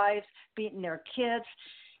their wives, beating their kids.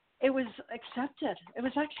 It was accepted. It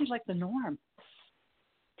was actually like the norm.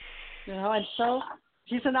 And so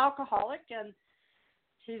he's an alcoholic, and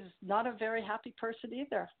he's not a very happy person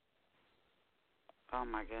either. Oh,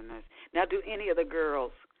 my goodness. Now, do any of the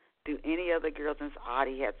girls, since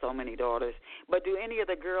Audie had so many daughters, but do any of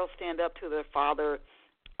the girls stand up to their father?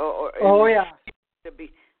 Oh, yeah. To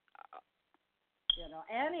be,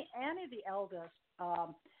 Annie, the eldest,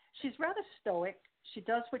 she's rather stoic. She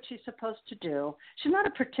does what she's supposed to do. She's not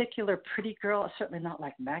a particular pretty girl, certainly not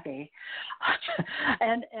like Maggie.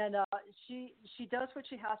 and she does what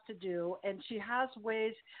she has to do, and she has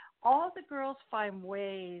ways. All the girls find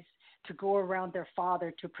ways to go around their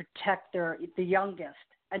father to protect the youngest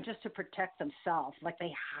and just to protect themselves. Like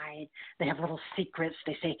they hide. They have little secrets.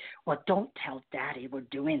 They say, well, don't tell Daddy we're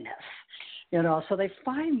doing this. So they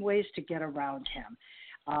find ways to get around him.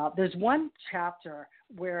 There's one chapter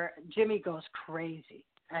where Jimmy goes crazy,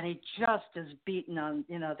 and he just is beating on,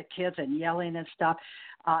 the kids and yelling and stuff.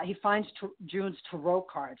 He finds June's tarot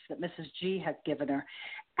cards that Mrs. G had given her,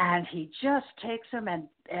 and he just takes them and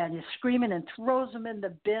is screaming and throws them in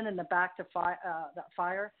the bin in the back to the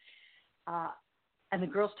fire. And the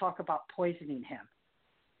girls talk about poisoning him.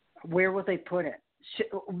 Where will they put it?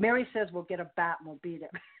 Mary says, we'll get a bat and we'll beat him.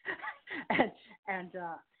 and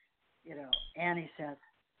Annie says,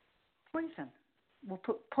 poison. We'll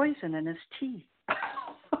put poison in his tea.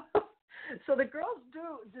 So the girls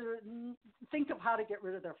do think of how to get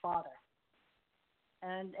rid of their father.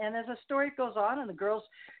 And as the story goes on, and the girls,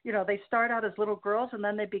 they start out as little girls, and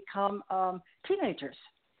then they become teenagers.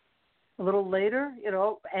 A little later,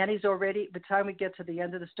 Annie's already, by the time we get to the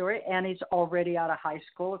end of the story, Annie's already out of high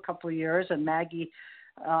school, a couple of years, and Maggie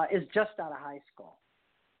is just out of high school.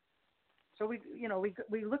 So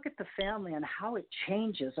we look at the family and how it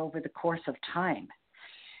changes over the course of time.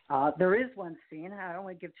 There is one scene, I don't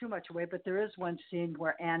want to give too much away, but there is one scene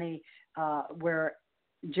where where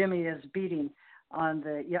Jimmy is beating on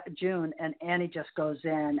June, and Annie just goes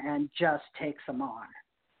in and just takes him on.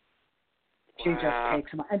 She just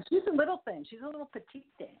takes him on. And she's a little thing. She's a little petite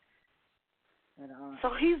thing.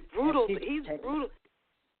 So he's brutal. He's brutal.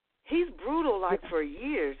 He's brutal like for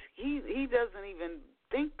years. He doesn't even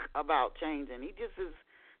think about changing. He just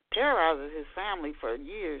terrorizes his family for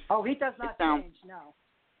years. Oh, he does not change, no.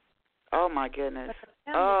 Oh, my goodness.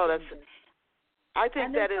 Oh, that's... I think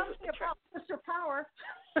and that is... about Mr. Power.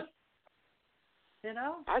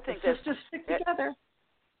 I think the sisters stick together.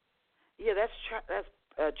 Yeah, that's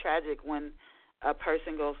tragic when a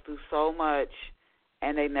person goes through so much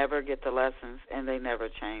and they never get the lessons and they never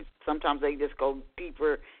change. Sometimes they just go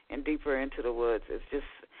deeper and deeper into the woods. It's just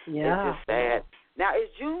sad. Now, is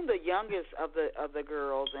June the youngest of the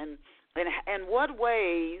girls, and in what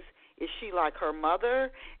ways is she like her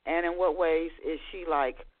mother, and in what ways is she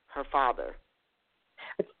like her father?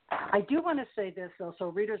 I do want to say this, though, so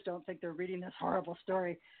readers don't think they're reading this horrible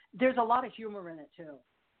story. There's a lot of humor in it, too.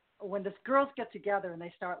 When the girls get together and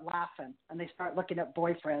they start laughing and they start looking at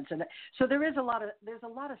boyfriends, and so there's a lot of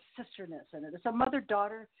sisterness in it. It's a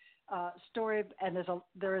mother-daughter story, and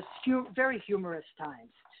there is very humorous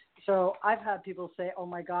times. So I've had people say, "Oh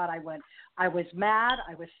my God, I was mad,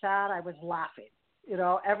 I was sad, I was laughing."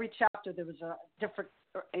 Every chapter there was a different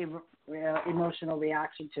emotional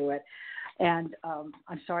reaction to it. And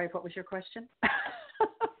I'm sorry, what was your question?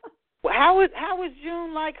 How is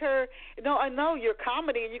June like her? I know your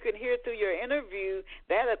comedy, and you can hear it through your interview.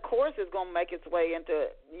 That, of course, is going to make its way into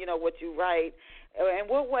what you write. In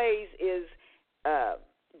what ways is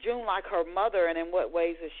June like her mother, and in what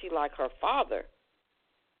ways is she like her father?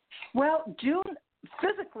 Well, June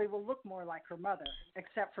physically will look more like her mother,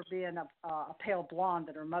 except for being a pale blonde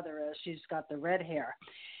that her mother is. She's got the red hair,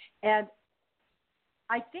 and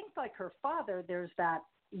I think like her father, there's that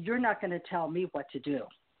you're not going to tell me what to do.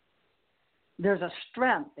 There's a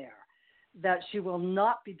strength there that she will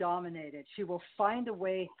not be dominated. She will find a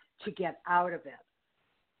way to get out of it.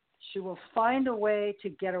 She will find a way to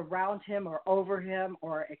get around him or over him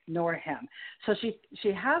or ignore him. So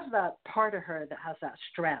she has that part of her that has that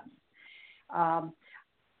strength.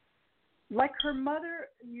 Like her mother,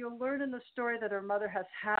 you'll learn in the story that her mother has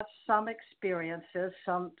had some experiences,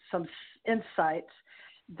 some insights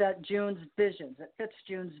that it fits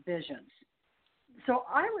June's visions. So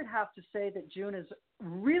I would have to say that June is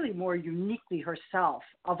really more uniquely herself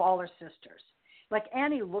of all her sisters. Like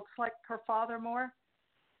Annie looks like her father more,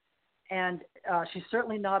 and she's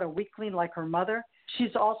certainly not a weakling like her mother.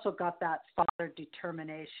 She's also got that father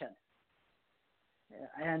determination.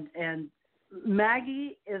 And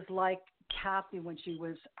Maggie is like Kathy when she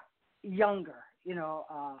was younger,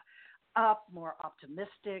 up, more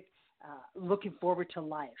optimistic, looking forward to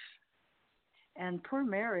life. And poor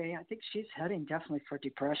Mary, I think she's heading definitely for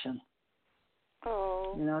depression.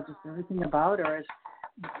 Oh. Just everything about her is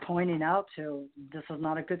pointing out to this is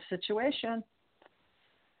not a good situation.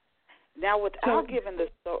 Now, without giving the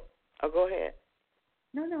story, go ahead.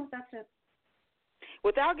 No, that's it.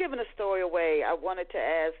 Without giving the story away, I wanted to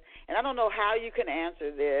ask, and I don't know how you can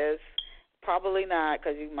answer this, probably not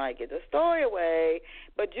because you might give the story away,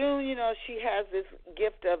 but June, she has this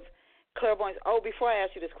gift of clairvoyance. Oh, before I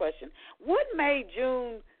ask you this question, what made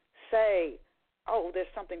June say, oh, there's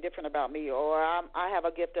something different about me, or I have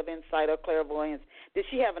a gift of insight or clairvoyance? Did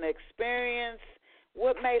she have an experience?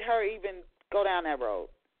 What made her even go down that road?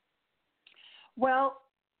 Well,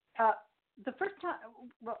 the first time,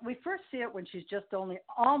 we first see it when she's just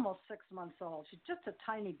almost 6 months old. She's just a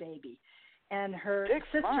tiny baby. And her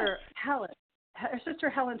sister, Helen, her sister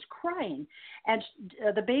Helen's crying, and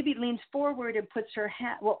the baby leans forward and puts her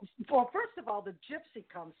hand. Well, first of all, the gypsy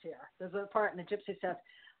comes here. There's a part, and the gypsy says,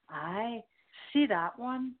 "I see that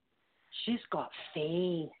one. She's got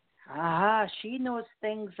faith. She knows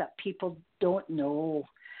things that people don't know."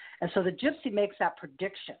 And so the gypsy makes that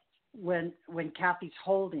prediction when Kathy's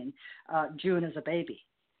holding June as a baby.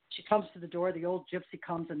 She comes to the door. The old gypsy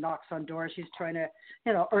comes and knocks on doors. She's trying to,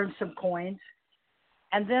 earn some coins.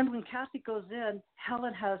 And then when Kathy goes in,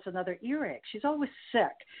 Helen has another earache. She's always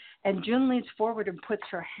sick. And June leans forward and puts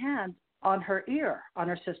her hand on her ear, on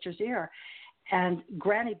her sister's ear. And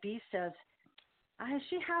Granny B says,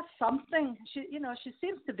 she has something. She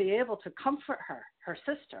seems to be able to comfort her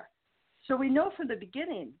sister. So we know from the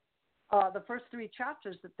beginning, the first 3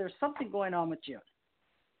 chapters, that there's something going on with June.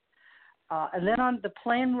 And then on the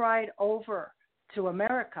plane ride over to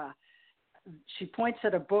America, she points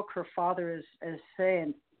at a book her father is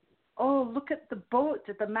saying, "Oh, look at the boat.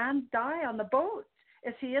 Did the man die on the boat?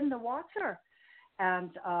 Is he in the water?"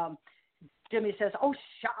 And Jimmy says, "Oh,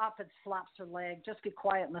 shut up," and slaps her leg. "Just be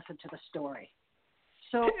quiet and listen to the story."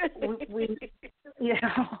 So we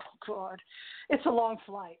oh, God, it's a long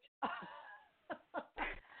flight.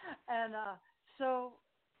 And so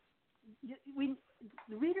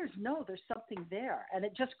the readers know there's something there, and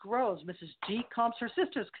it just grows. Mrs. G comes. Her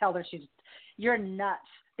sisters tell her you're nuts.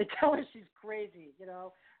 They tell her she's crazy,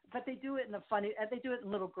 but they do it in they do it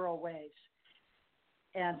in little girl ways.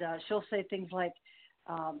 And she'll say things like,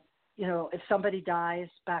 if somebody dies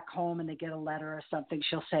back home and they get a letter or something,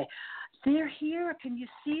 she'll say, "They're here. Can you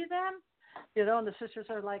see them?" And the sisters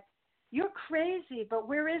are like, "You're crazy, but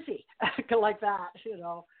where is he?" Like that,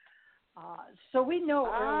 So we know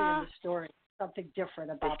early in the story something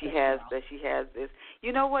different about that she has this.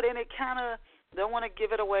 You know what? And it kind of, don't want to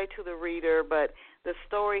give it away to the reader, but the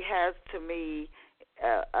story has, to me,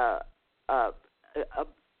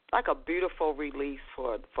 like a beautiful release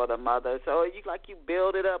for the mother. So you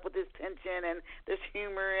build it up with this tension and this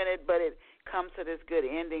humor in it, but it comes to this good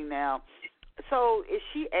ending now. So is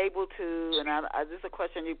she able to, and this is a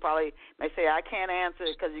question you probably may say I can't answer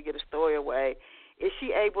because you get a story away, is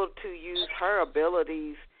she able to use her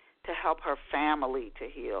abilities to help her family to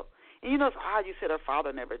heal? And it's odd you said her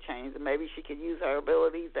father never changed, and maybe she could use her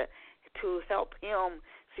abilities to help him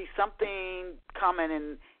see something coming,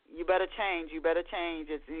 and you better change.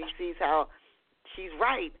 And he sees how she's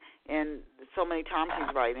right, and so many times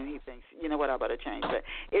he's right, and he thinks, you know what, I better change. But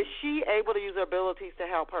is she able to use her abilities to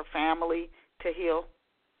help her family to heal?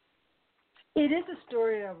 It is a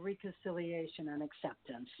story of reconciliation and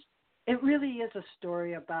acceptance. It really is a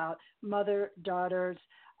story about mother-daughters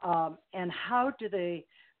and how do they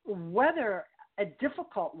weather a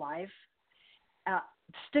difficult life,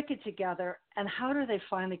 stick it together, and how do they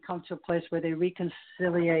finally come to a place where they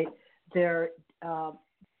reconciliate their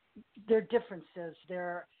differences,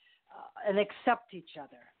 and accept each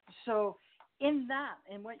other. So in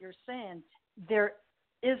what you're saying, there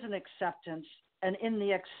is an acceptance. And in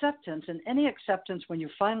the acceptance, in any acceptance, when you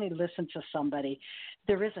finally listen to somebody,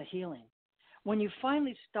 there is a healing. When you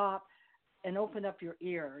finally stop and open up your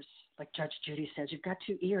ears, like Judge Judy says, you've got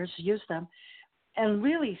 2 ears, use them, and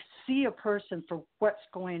really see a person for what's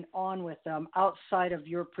going on with them outside of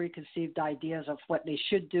your preconceived ideas of what they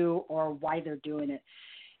should do or why they're doing it.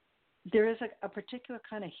 There is a particular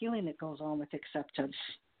kind of healing that goes on with acceptance.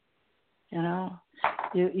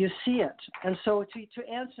 You see it. And so to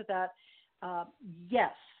answer that,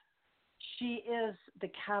 yes, she is the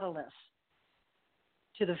catalyst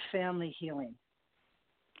to the family healing.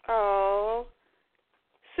 Oh,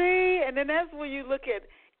 see, and then that's when you look at,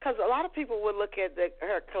 because a lot of people would look at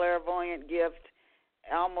her clairvoyant gift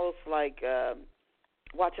almost like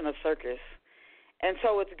watching a circus. And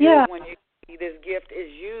so it's good when you see this gift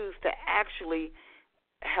is used to actually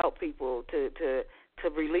help people to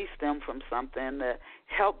release them from something, to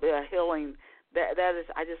help their healing. That is,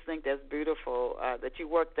 I just think that's beautiful that you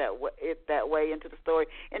work that way into the story,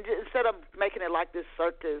 and instead of making it like this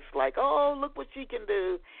circus, like, oh, look what she can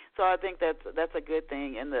do. So I think that's a good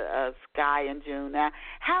thing in the Sky in June. Now,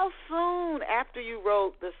 how soon after you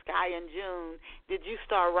wrote the Sky in June did you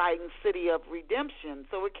start writing City of Redemption?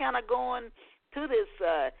 So we're kind of going to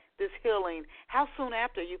this healing. How soon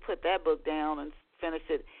after you put that book down and finished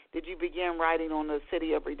it did you begin writing on the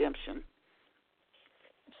City of Redemption?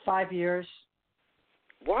 5 years.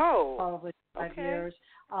 Whoa. Probably 5 years.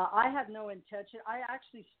 I had no intention. I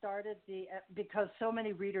actually started because so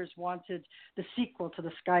many readers wanted the sequel to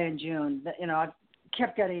The Sky in June. I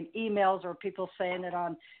kept getting emails or people saying it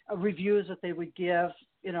on reviews that they would give,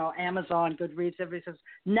 Amazon, Goodreads, everybody says,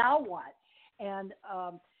 now what? And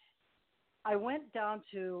I went down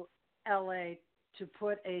to L.A. to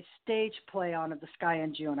put a stage play on of The Sky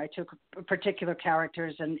in June. I took particular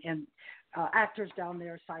characters and actors down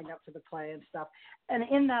there signed up for the play and stuff. And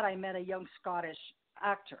in that, I met a young Scottish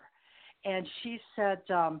actor. And she said,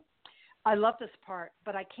 I love this part,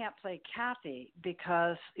 but I can't play Kathy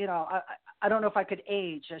because, I don't know if I could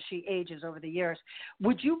age as she ages over the years.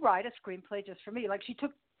 Would you write a screenplay just for me? Like, she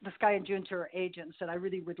took The Sky in June to her agent and said, I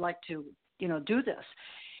really would like to, do this.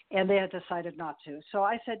 And they had decided not to. So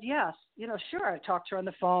I said, yes, sure. I talked to her on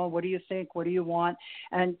the phone. What do you think? What do you want?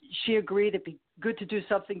 And she agreed it'd be good to do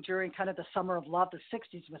something during kind of the summer of love. The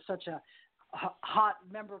 60s was such a hot,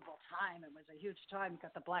 memorable time. It was a huge time. We've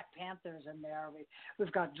got the Black Panthers in there.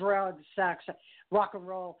 We've got drugs, sex, rock and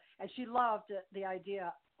roll. And she loved the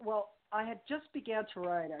idea. Well, I had just began to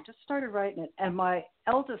write. I just started writing it. And my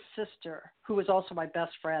eldest sister, who was also my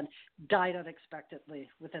best friend, died unexpectedly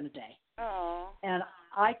within a day. Oh. And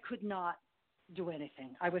I could not do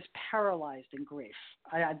anything. I was paralyzed in grief.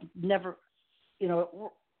 I'd never,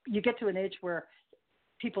 you get to an age where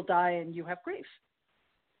people die and you have grief.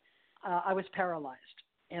 I was paralyzed.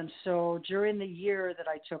 And so during the year that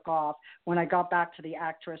I took off, when I got back to the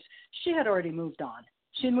actress, she had already moved on.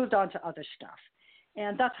 She had moved on to other stuff.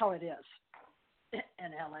 And that's how it is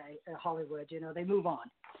in LA, in Hollywood, they move on.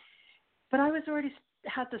 But I was already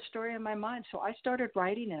had the story in my mind, so I started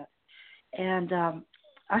writing it. And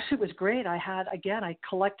actually it was great. I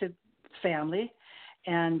collected family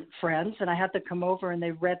and friends, and I had them come over and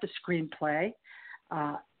they read the screenplay.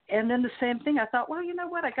 And then the same thing, I thought, well, you know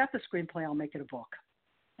what? I got the screenplay. I'll make it a book.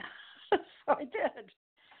 So I did.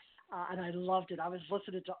 And I loved it. I was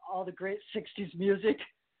listening to all the great 60s music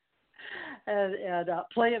and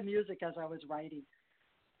playing music as I was writing.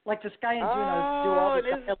 Like The Sky in June, I would do all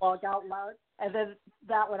the dialogue out loud. And then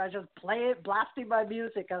that one, I just blasting my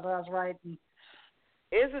music as I was writing.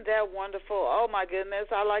 Isn't that wonderful? Oh, my goodness.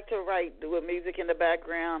 I like to write with music in the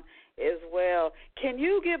background as well. Can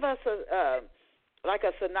you give us a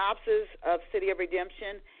synopsis of City of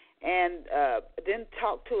Redemption and then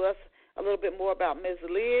talk to us a little bit more about Ms.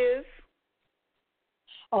 Liz?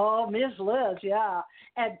 Oh, Ms. Liz, yeah.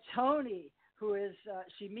 And Tony, who is,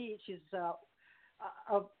 she's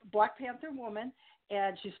a Black Panther woman,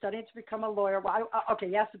 and she's studying to become a lawyer. Well,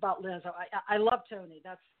 yes, about Liz. I love Tony.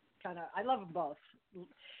 I love them both.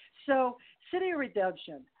 So, City of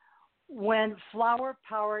Redemption, when flower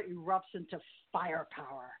power erupts into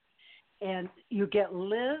firepower, and you get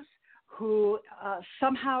Liz, who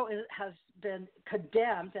somehow has been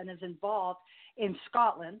condemned and is involved in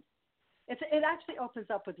Scotland. It actually opens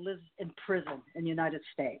up with Liz in prison in the United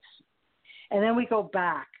States. And then we go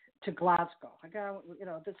back to Glasgow.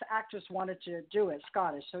 This actress wanted to do it,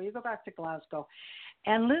 Scottish. So you go back to Glasgow.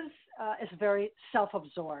 And Liz is very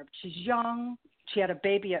self-absorbed. She's young. She had a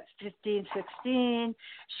baby at 15, 16.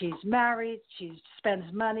 She's married. She spends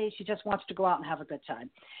money. She just wants to go out and have a good time.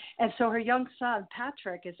 And so her young son,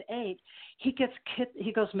 Patrick, is 8. He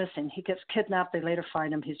goes missing. He gets kidnapped. They later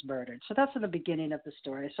find him. He's murdered. So that's in the beginning of the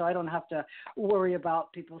story. So I don't have to worry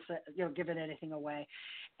about people giving anything away.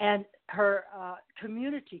 And her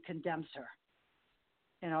community condemns her.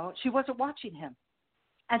 She wasn't watching him.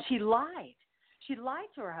 And she lied. She lied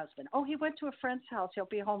to her husband. Oh, he went to a friend's house. He'll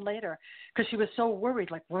be home later, because she was so worried,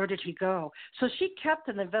 like, where did he go? So she kept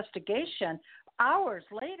an investigation. Hours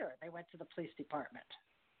later, they went to the police department.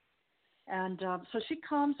 And so she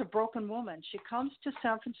comes, a broken woman. She comes to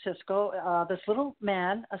San Francisco. This little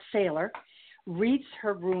man, a sailor, reads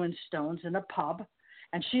her ruined stones in a pub,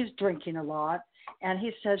 and she's drinking a lot. And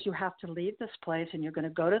he says, you have to leave this place, and you're going to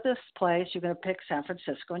go to this place. You're going to pick San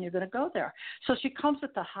Francisco, and you're going to go there. So she comes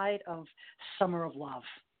at the height of summer of love.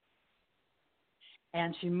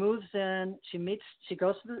 And she moves in. She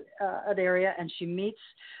goes to an area, and she meets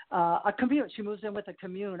a commune. She moves in with a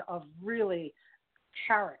commune of really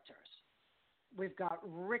characters. We've got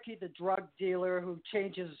Ricky, the drug dealer, who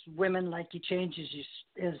changes women like he changes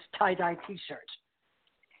his tie-dye T-shirt.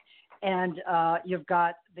 And you've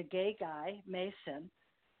got the gay guy, Mason,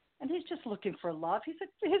 and he's just looking for love. He's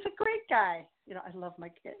a great guy. I love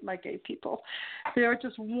my gay people. They are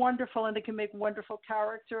just wonderful, and they can make wonderful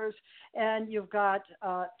characters. And you've got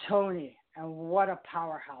Tony, and what a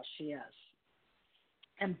powerhouse she is.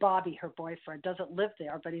 And Bobby, her boyfriend, doesn't live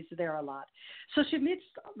there, but he's there a lot. So she meets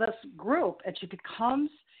this group, and she becomes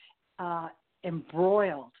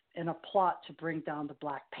embroiled in a plot to bring down the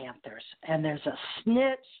Black Panthers. And there's a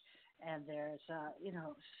snitch. And there's,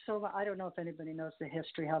 so I don't know if anybody knows the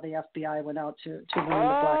history, how the FBI went out to ruin the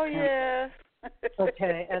Black Panthers. Oh, yeah.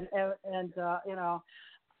 Okay, and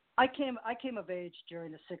I came of age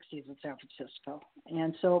during the 60s in San Francisco.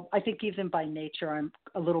 And so I think even by nature I'm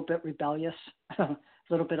a little bit rebellious,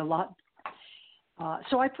 little bit, a lot.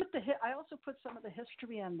 So I also put some of the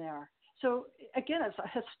history in there. So again, it's a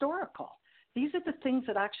historical. These are the things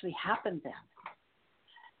that actually happened then.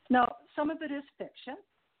 Now, some of it is fiction,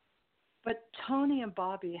 but Tony and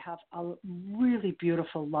Bobby have a really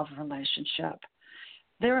beautiful love relationship.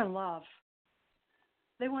 They're in love.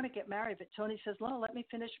 They want to get married, but Tony says, "No, let me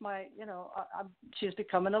finish my, she's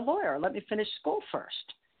becoming a lawyer. Let me finish school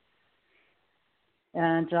first."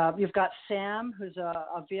 And you've got Sam, who's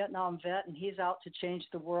a Vietnam vet, and he's out to change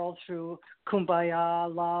the world through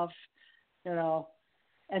kumbaya, love,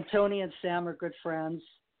 and Tony and Sam are good friends.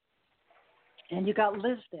 And you got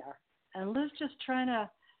Liz there, and Liz just trying to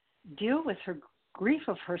deal with her grief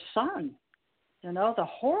of her son, the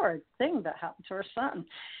horrid thing that happened to her son.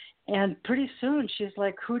 And pretty soon she's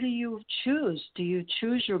like, who do you choose? Do you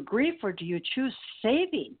choose your grief or do you choose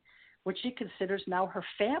saving, which she considers now her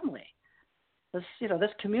family?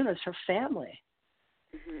 This community is her family.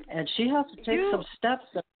 Mm-hmm. And she has to take some steps.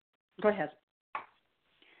 Go ahead.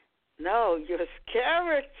 No, your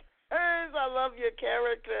characters. I love your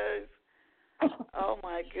characters. Oh,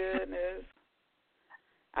 my goodness.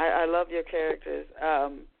 I love your characters.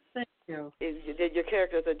 Thank you. Your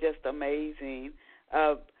characters are just amazing.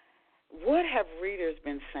 What have readers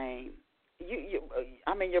been saying?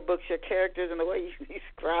 Your books, your characters, and the way you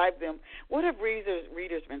describe them. What have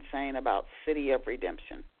readers been saying about City of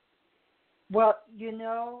Redemption? Well,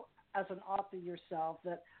 as an author yourself,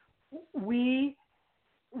 that we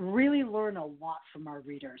really learn a lot from our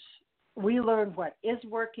readers. We learn what is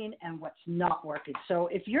working and what's not working. So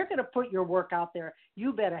if you're going to put your work out there,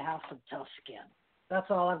 you better have some tough skin. That's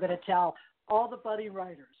all I'm going to tell all the budding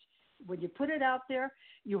writers. When you put it out there,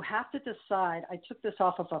 you have to decide. I took this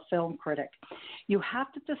off of a film critic. You have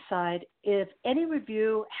to decide if any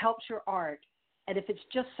review helps your art, and if it's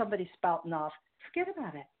just somebody spouting off, forget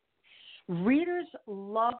about it. Readers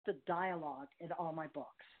love the dialogue in all my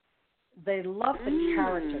books. They love the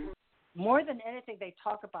characters. More than anything, they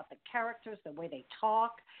talk about the characters, the way they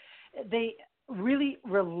talk. They really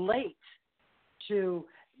relate to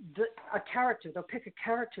a character. They'll pick a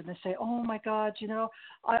character and they say, oh, my God,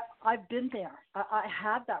 I've been there. I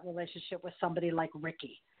had that relationship with somebody like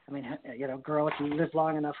Ricky. Girl, if you live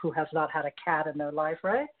long enough, who has not had a cat in their life,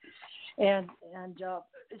 right? And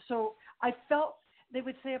so I felt, they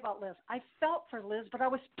would say about Liz, I felt for Liz, but I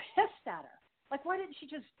was pissed at her. Like, why didn't she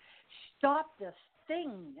just stop this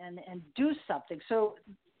thing and do something? So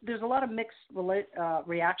there's a lot of mixed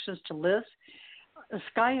reactions to Liz.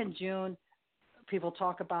 Sky and June, people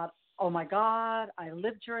talk about, oh, my God, I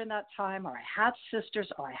lived during that time, or I had sisters,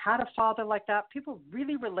 or I had a father like that. People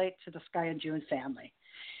really relate to the Sky and June family,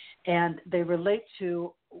 and they relate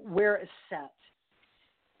to where it's set.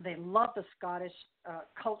 They love the Scottish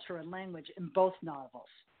culture and language in both novels.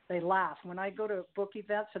 They laugh. When I go to book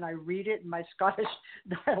events and I read it in my Scottish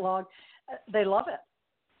dialogue, they love it.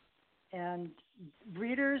 And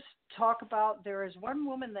readers talk about, there is one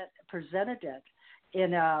woman that presented it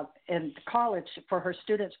in college for her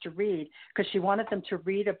students to read, because she wanted them to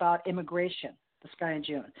read about immigration, the Sky and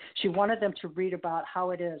June. She wanted them to read about how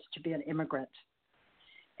it is to be an immigrant.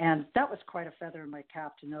 And that was quite a feather in my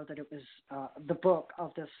cap to know that it was the book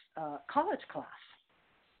of this college class.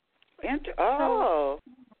 Oh.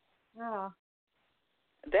 Yeah.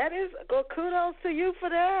 That is, kudos to you for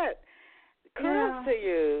that. Kudos to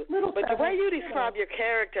you. But the way you describe your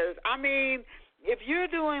characters, if you're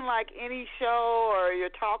doing like any show or you're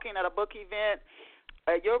talking at a book event,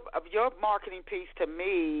 your marketing piece to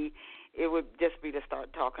me, it would just be to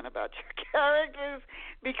start talking about your characters,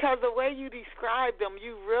 because the way you describe them,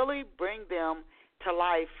 you really bring them to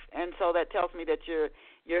life, and so that tells me that you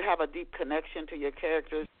have a deep connection to your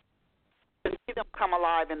characters. To see them come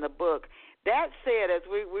alive in the book. That said, as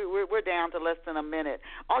we're down to less than a minute,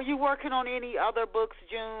 are you working on any other books,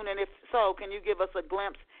 June? And if so, can you give us a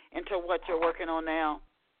glimpse into what you're working on now?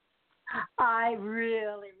 I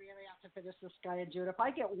really, really have to finish the Sky and June. If I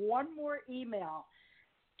get one more email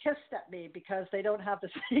pissed at me because they don't have the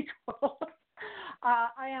sequel,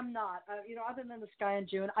 I am not. Other than the Sky and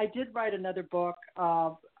June, I did write another book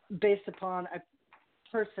based upon a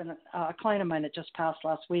client of mine that just passed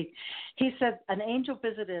last week. He said an angel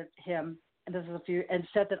visited him, and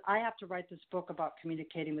said that I have to write this book about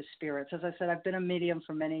communicating with spirits. As I said, I've been a medium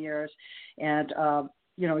for many years, and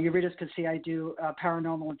your readers can see I do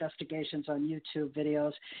paranormal investigations on YouTube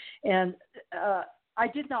videos, and I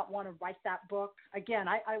did not want to write that book. Again,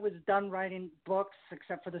 I was done writing books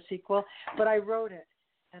except for the sequel, but I wrote it,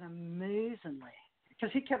 and amazingly,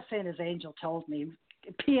 because he kept saying his angel told me,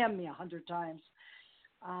 PM'd me 100 times,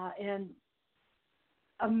 and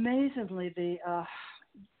amazingly, the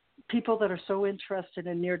people that are so interested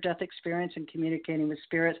in near-death experience and communicating with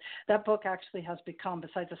spirits. That book actually has become,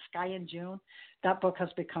 besides The Sky in June, that book has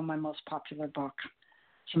become my most popular book.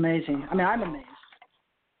 It's amazing. I mean, I'm amazed.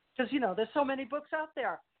 Because, there's so many books out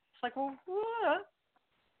there. It's like, well, what?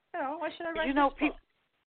 Why should I write this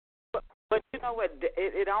book? But you know what?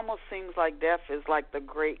 It almost seems like death is like the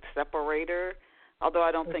great separator, although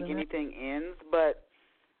I don't think anything ends. But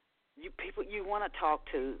you want to talk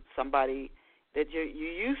to somebody that you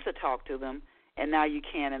used to talk to them, and now you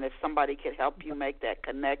can. And if somebody could help you make that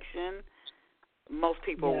connection, most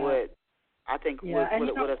people would, I think, would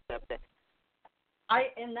accept that.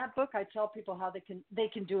 In that book, I tell people how they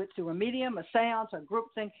can do it through a medium, a seance, a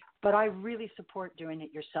group thing, but I really support doing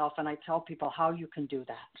it yourself, and I tell people how you can do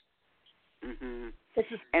that. Mm-hmm.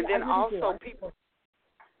 And then also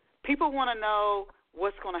people want to know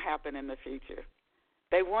what's going to happen in the future.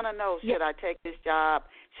 They want to know, should I take this job?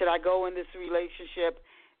 Should I go in this relationship?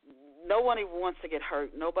 Nobody wants to get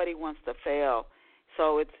hurt. Nobody wants to fail.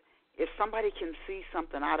 So if somebody can see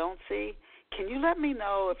something I don't see, can you let me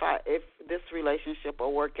know if this relationship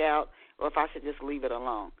will work out or if I should just leave it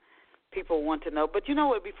alone? People want to know. But you know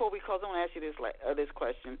what, before we close, I want to ask you this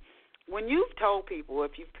question. When you've told people,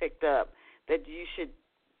 if you've picked up, that you should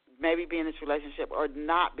maybe be in this relationship or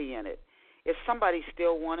not be in it, if somebody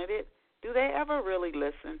still wanted it, do they ever really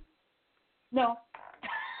listen? No.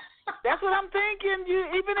 That's what I'm thinking.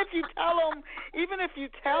 Even if you tell them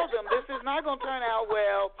this is not going to turn out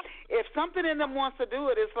well, if something in them wants to do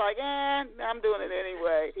it, it's like, I'm doing it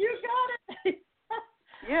anyway. You got it.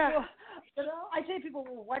 Yeah. Well, I say to people,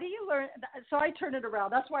 well, what do you learn? So I turn it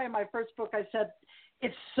around. That's why in my first book I said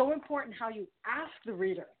it's so important how you ask the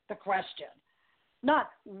reader the question.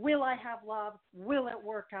 Not, will I have love? Will it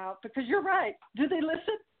work out? Because you're right. Do they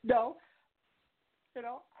listen? No.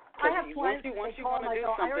 I have clients. Once you want to do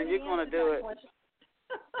something, you're going to do it.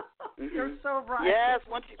 Mm-hmm. You're so right. Yes,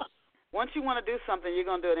 once you want to do something, you're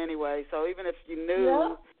going to do it anyway. So even if you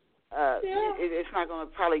knew, it's not going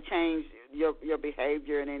to probably change your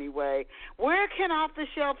behavior in any way. Where can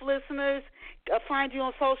off-the-shelf listeners find you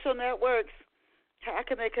on social networks? How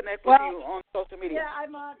can they connect with you on social media? Yeah,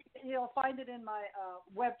 I'm on. Find it in my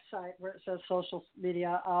website where it says social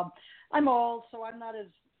media. I'm old, so I'm not as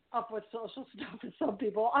up with social stuff as some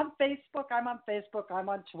people. On Facebook, I'm on Facebook. I'm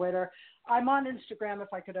on Twitter. I'm on Instagram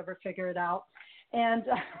if I could ever figure it out. And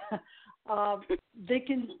they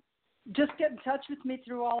can just get in touch with me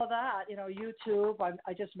through all of that. YouTube.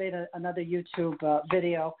 I just made another YouTube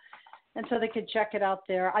video. And so they can check it out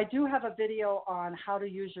there. I do have a video on how to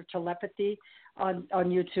use your telepathy on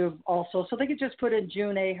YouTube also. So they could just put in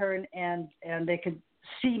June Ahern and they could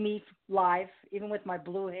see me live, even with my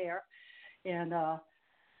blue hair. And,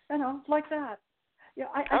 like that. Yeah,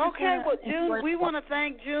 well, June, we want to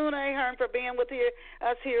thank June Ahern for being with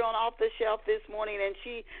us here on Off the Shelf this morning. And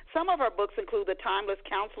some of her books include The Timeless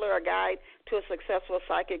Counselor, A Guide to a Successful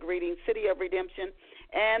Psychic Reading, City of Redemption,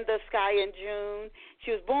 and The Sky in June.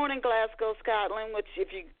 She was born in Glasgow, Scotland, which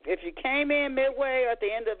if you came in midway or at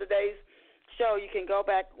the end of the day's show, you can go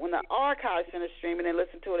back when the archives finish streaming and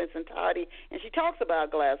listen to it in its entirety. And she talks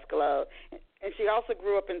about Glasgow. And she also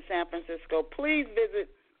grew up in San Francisco. Please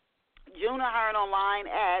visit June Ahern online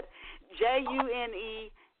at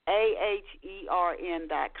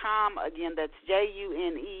JUNEAHERN.com. Again, that's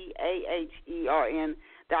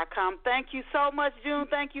JUNEAHERN.com. Thank you so much, June.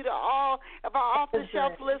 Thank you to all of our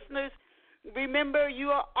off-the-shelf listeners. Remember, you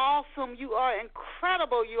are awesome. You are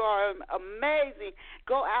incredible. You are amazing.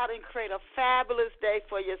 Go out and create a fabulous day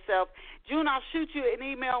for yourself. June, I'll shoot you an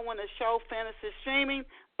email when the show finishes streaming.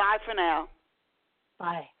 Bye for now.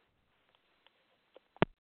 Bye.